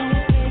see you come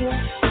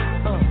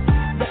forth.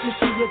 Let me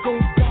see you go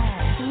back.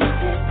 Let me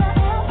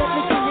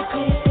see you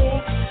come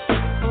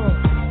forth.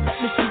 Let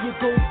me see you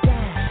go back.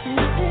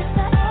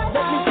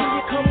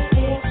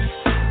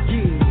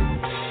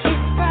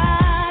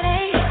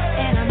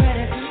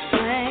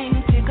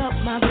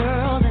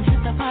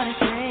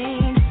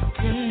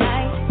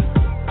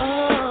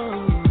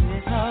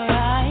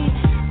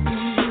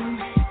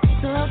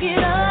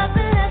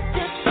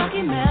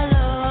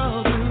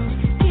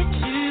 Get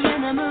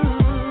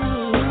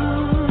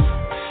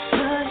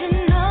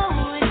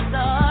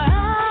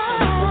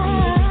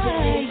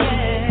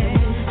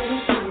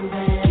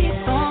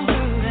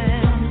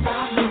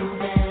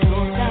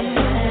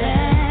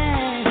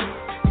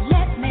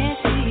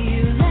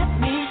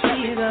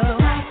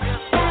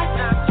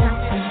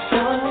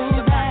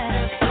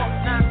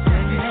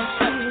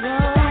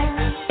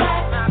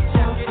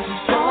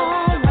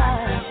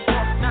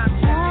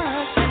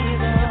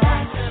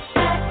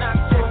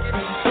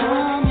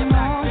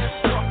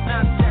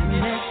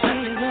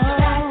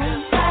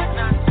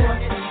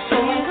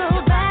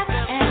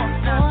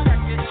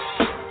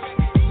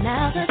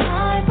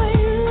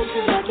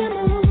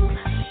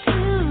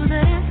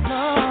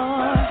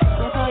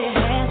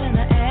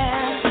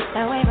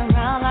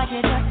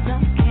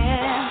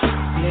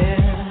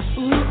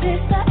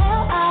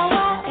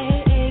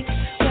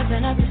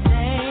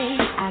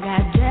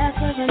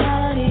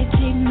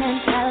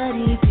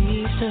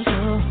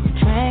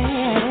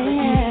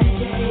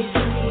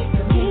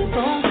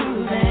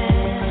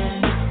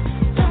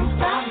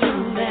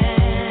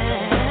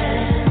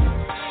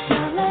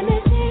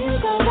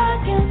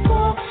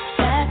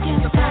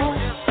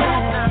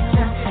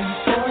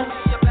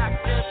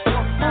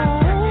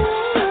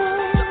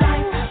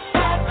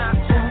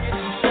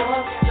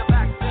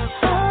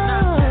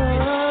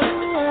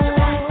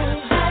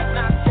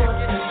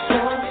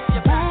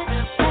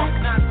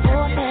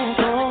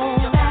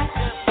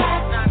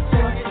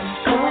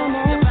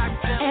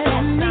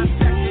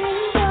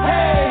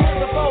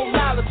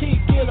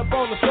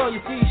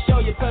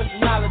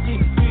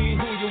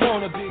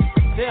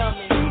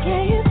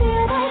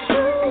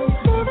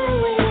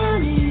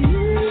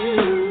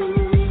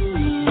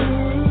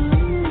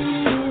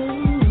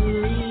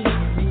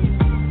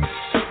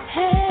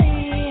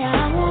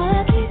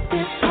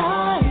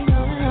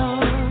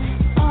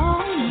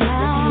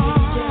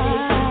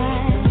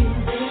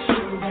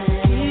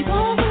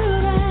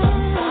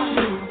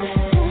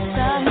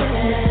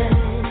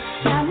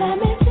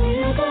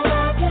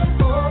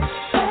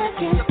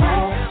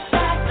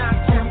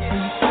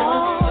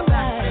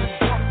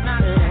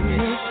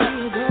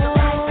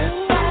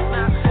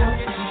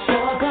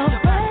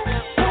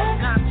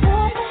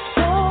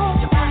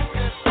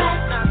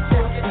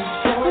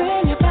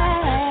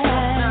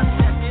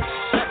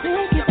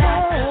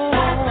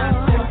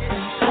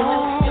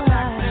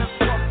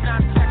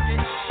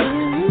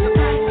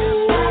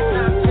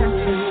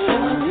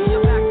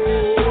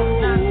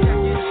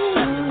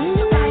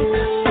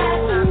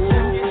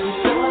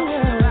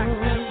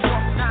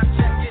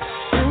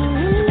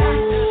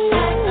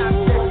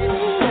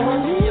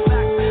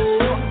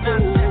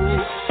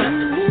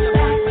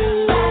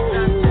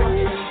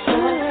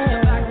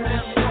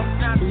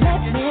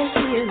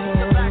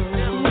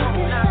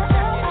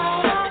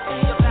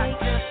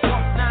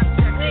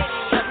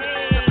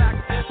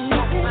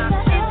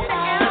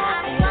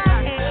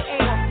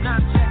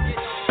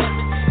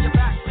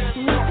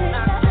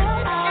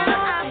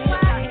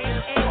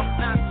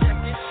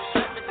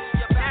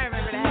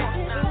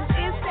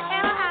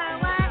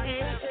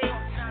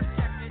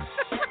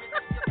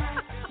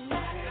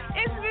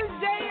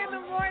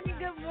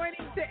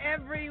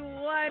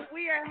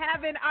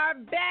having our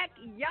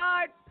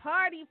backyard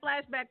party,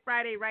 Flashback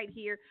Friday, right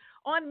here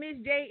on Miz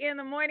J in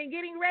the morning,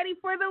 getting ready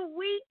for the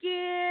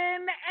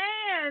weekend.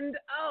 And,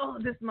 oh,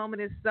 this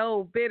moment is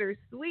so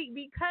bittersweet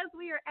because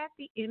we are at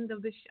the end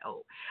of the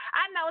show.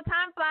 I know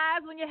time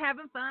flies when you're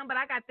having fun, but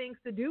I got things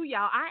to do,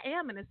 y'all. I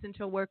am an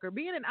essential worker.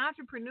 Being an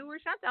entrepreneur,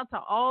 shout out to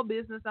all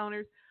business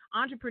owners,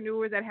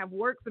 entrepreneurs that have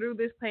worked through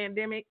this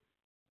pandemic,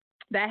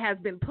 that has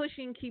been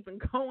pushing, keeping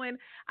going.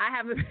 I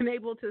haven't been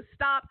able to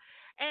stop.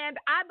 And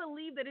I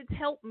believe that it's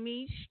helped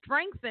me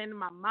strengthen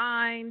my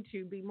mind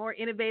to be more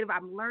innovative.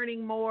 I'm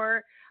learning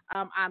more.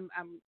 I'm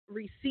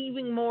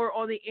receiving more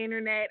on the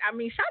internet. I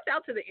mean, shout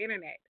out to the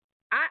internet.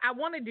 I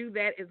want to do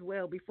that as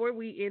well before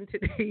we end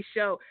today's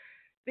show.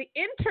 The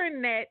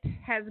internet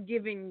has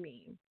given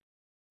me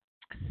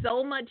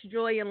so much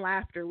joy and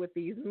laughter with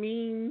these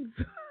memes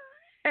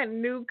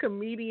and new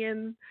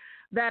comedians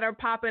that are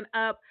popping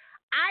up.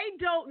 I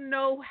don't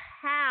know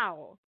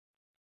how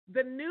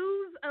the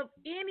news of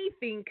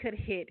anything could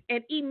hit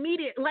and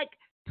immediate, like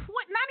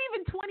not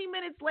even 20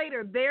 minutes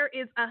later, there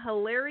is a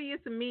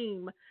hilarious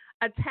meme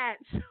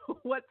attached to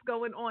what's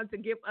going on to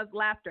give us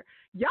laughter.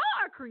 Y'all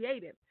are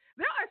creative.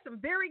 There are some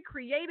very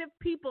creative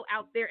people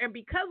out there, and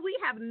because we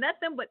have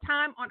nothing but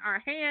time on our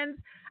hands,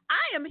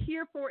 I am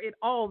here for it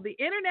all. The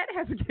internet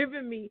has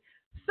given me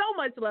so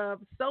much love,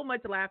 so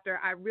much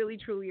laughter. I really,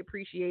 truly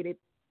appreciate it.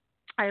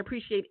 I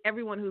appreciate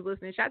everyone who's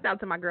listening. Shout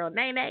out to my girl,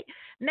 Nene.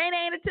 Nene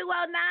in the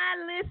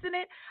 209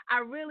 listening. I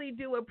really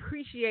do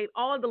appreciate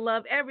all the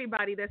love,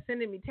 everybody that's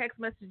sending me text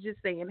messages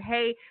saying,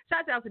 hey.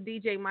 Shout out to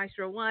DJ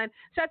Maestro 1.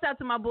 Shout out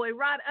to my boy,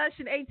 Rod Ush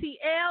and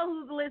ATL,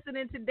 who's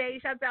listening today.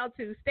 Shout out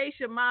to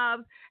Stacia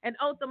Mobs and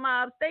Otha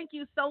Mobs. Thank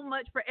you so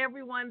much for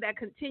everyone that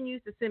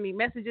continues to send me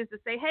messages to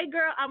say, hey,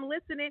 girl, I'm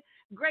listening.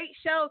 Great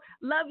show.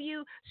 Love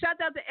you. Shout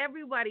out to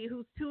everybody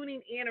who's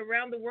tuning in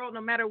around the world,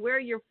 no matter where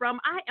you're from.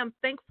 I am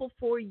thankful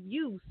for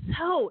you.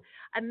 So,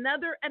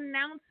 another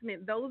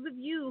announcement, those of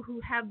you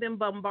who have been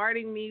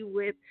bombarding me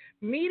with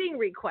meeting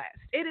requests,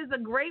 it is a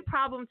great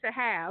problem to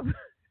have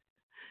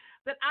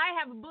that I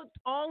have booked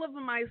all of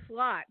my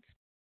slots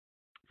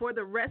for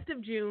the rest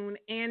of June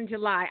and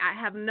July. I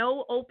have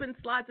no open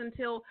slots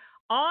until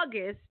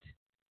August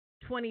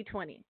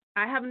 2020.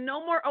 I have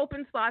no more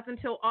open slots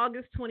until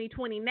August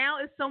 2020. Now,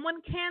 if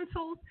someone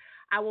cancels,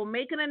 I will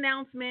make an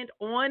announcement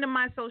on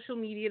my social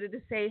media to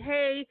say,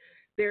 hey,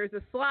 there's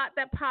a slot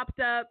that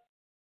popped up.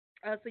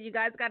 So you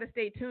guys got to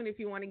stay tuned if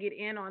you want to get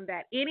in on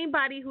that.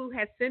 Anybody who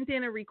has sent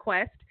in a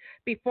request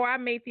before I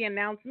made the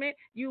announcement,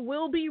 you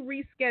will be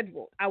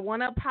rescheduled. I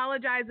want to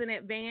apologize in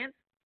advance.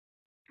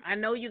 I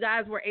know you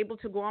guys were able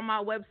to go on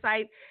my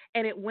website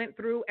and it went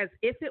through as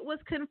if it was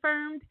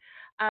confirmed.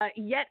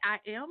 Yet I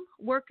am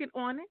working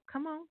on it.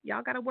 Come on,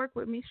 y'all got to work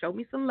with me. Show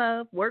me some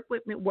love. Work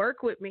with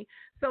me.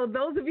 So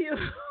those of you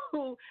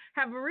who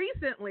have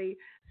recently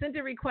sent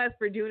a request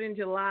for June and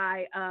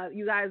July,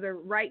 you guys are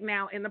right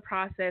now in the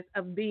process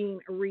of being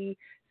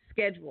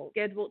scheduled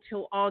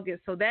till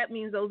August. So that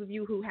means those of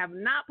you who have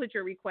not put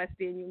your request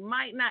in, you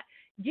might not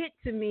get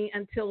to me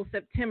until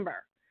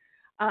September.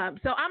 So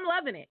I'm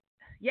loving it.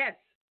 Yes,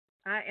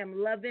 I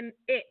am loving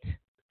it.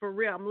 For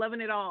real, I'm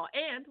loving it all.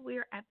 And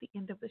we're at the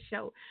end of the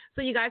show.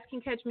 So you guys can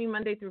catch me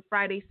Monday through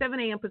Friday, 7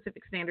 a.m.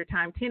 Pacific Standard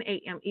Time, 10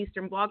 a.m.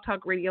 Eastern, Blog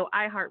Talk Radio,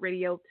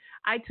 iHeartRadio,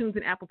 iTunes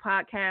and Apple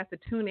Podcasts, the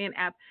TuneIn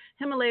app,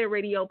 Himalaya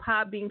Radio,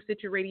 Podbeam,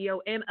 Stitcher Radio,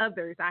 and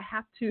others. I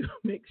have to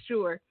make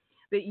sure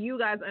that you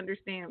guys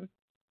understand.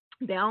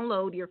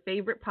 Download your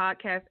favorite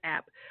podcast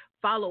app.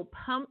 Follow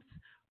Pumps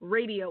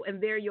Radio,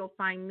 and there you'll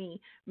find me,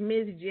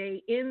 Miz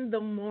J, in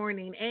the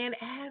morning. And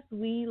as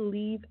we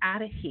leave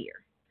out of here,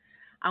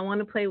 I want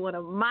to play one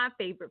of my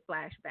favorite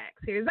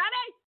flashbacks. Here's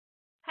Zane.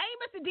 Hey,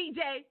 Mr.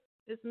 DJ.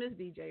 It's Miss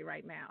DJ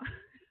right now.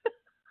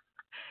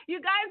 You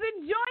guys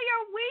enjoy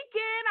your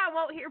weekend. I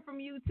won't hear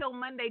from you till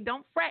Monday.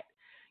 Don't fret.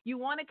 You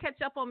want to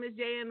catch up on Miss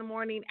J in the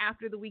morning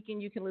after the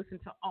weekend, you can listen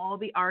to all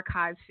the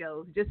archive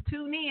shows. Just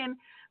tune in.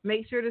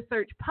 Make sure to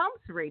search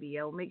Pumps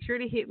Radio. Make sure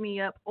to hit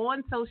me up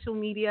on social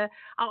media.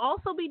 I'll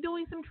also be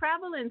doing some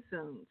traveling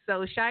soon.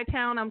 So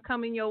Chi-Town, I'm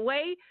coming your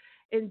way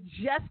in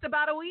just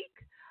about a week.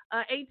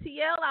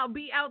 ATL, I'll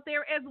be out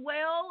there as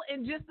well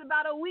in just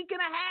about a week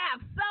and a half.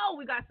 So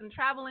we got some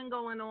traveling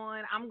going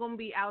on. I'm going to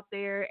be out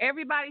there.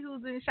 Everybody who's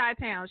in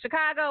Chi-Town,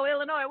 Chicago,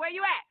 Illinois, where you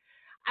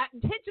at?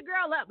 Hit your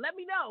girl up. Let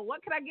me know.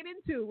 What can I get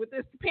into with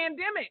this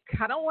pandemic?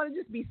 I don't want to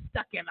just be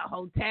stuck in a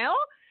hotel.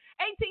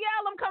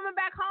 ATL, I'm coming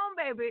back home,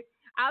 baby.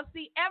 I'll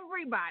see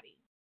everybody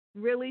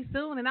really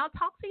soon, and I'll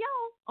talk to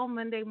y'all on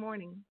Monday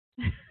morning.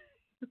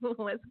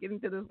 Let's get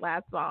into this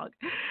last song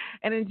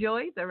and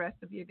enjoy the rest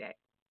of your day.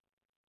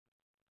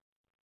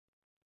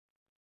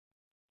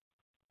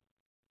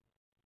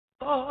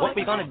 What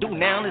we're gonna do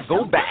now is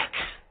go back.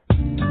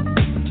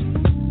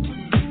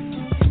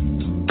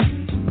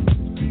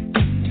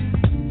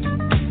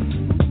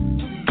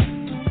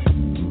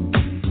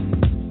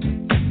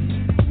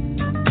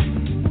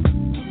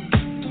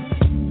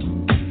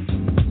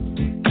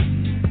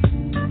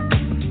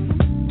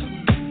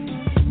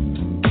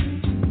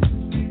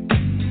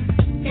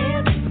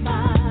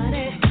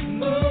 Everybody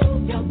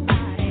move your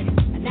body.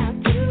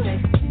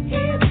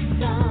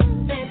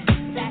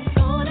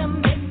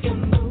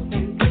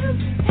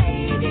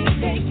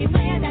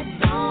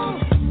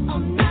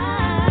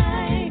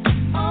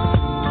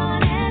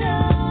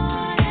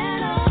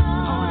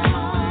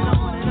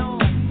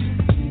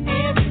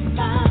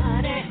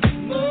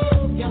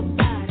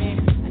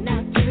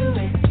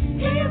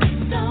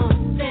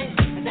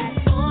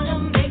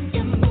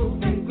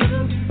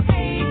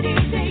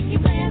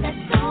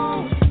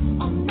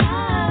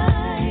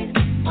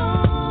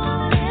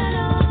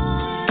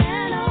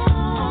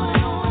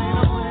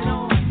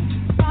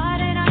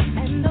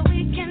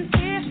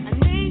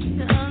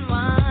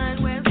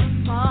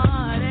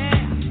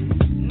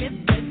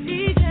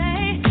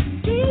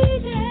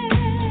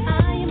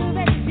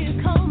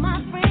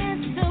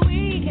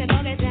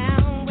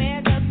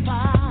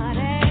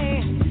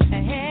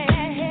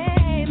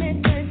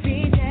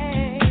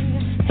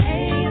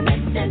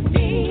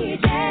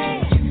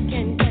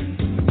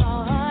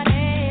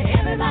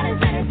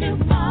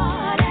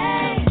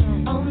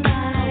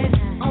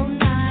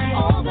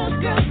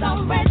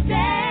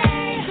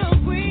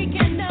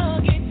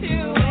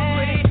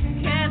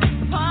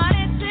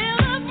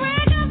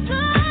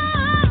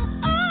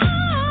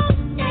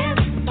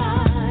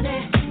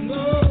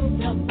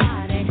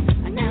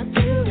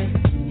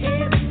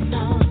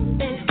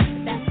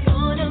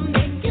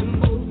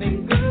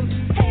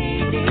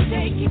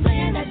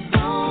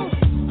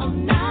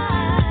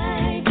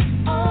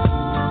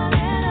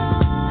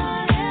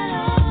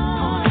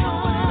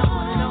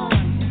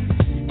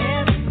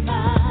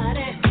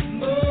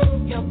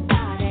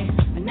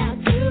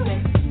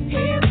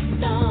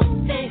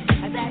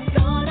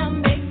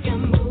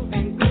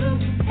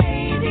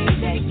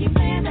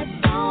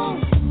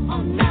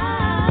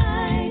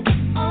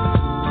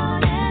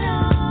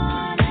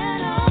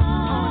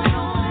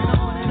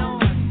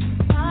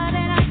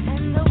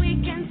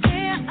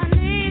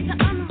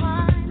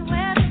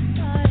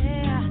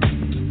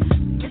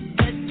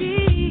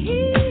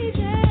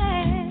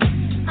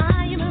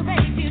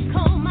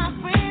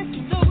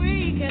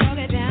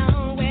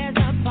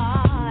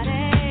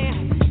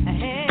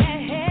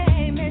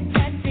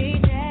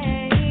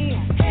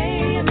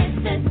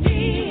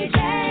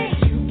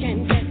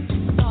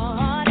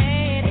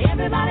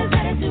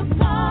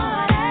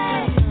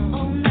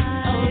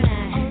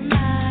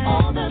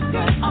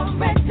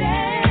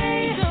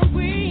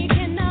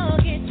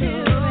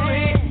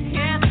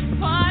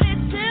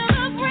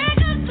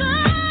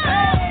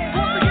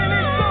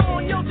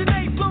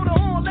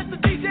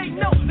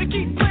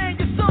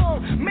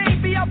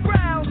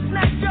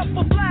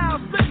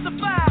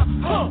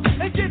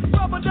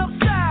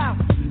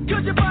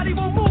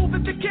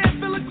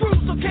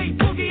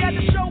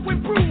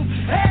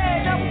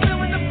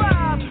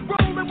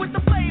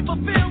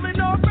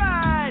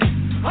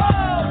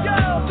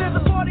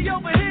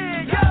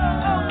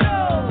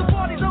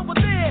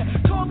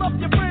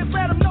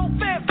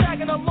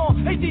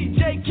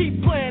 J,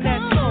 keep playing.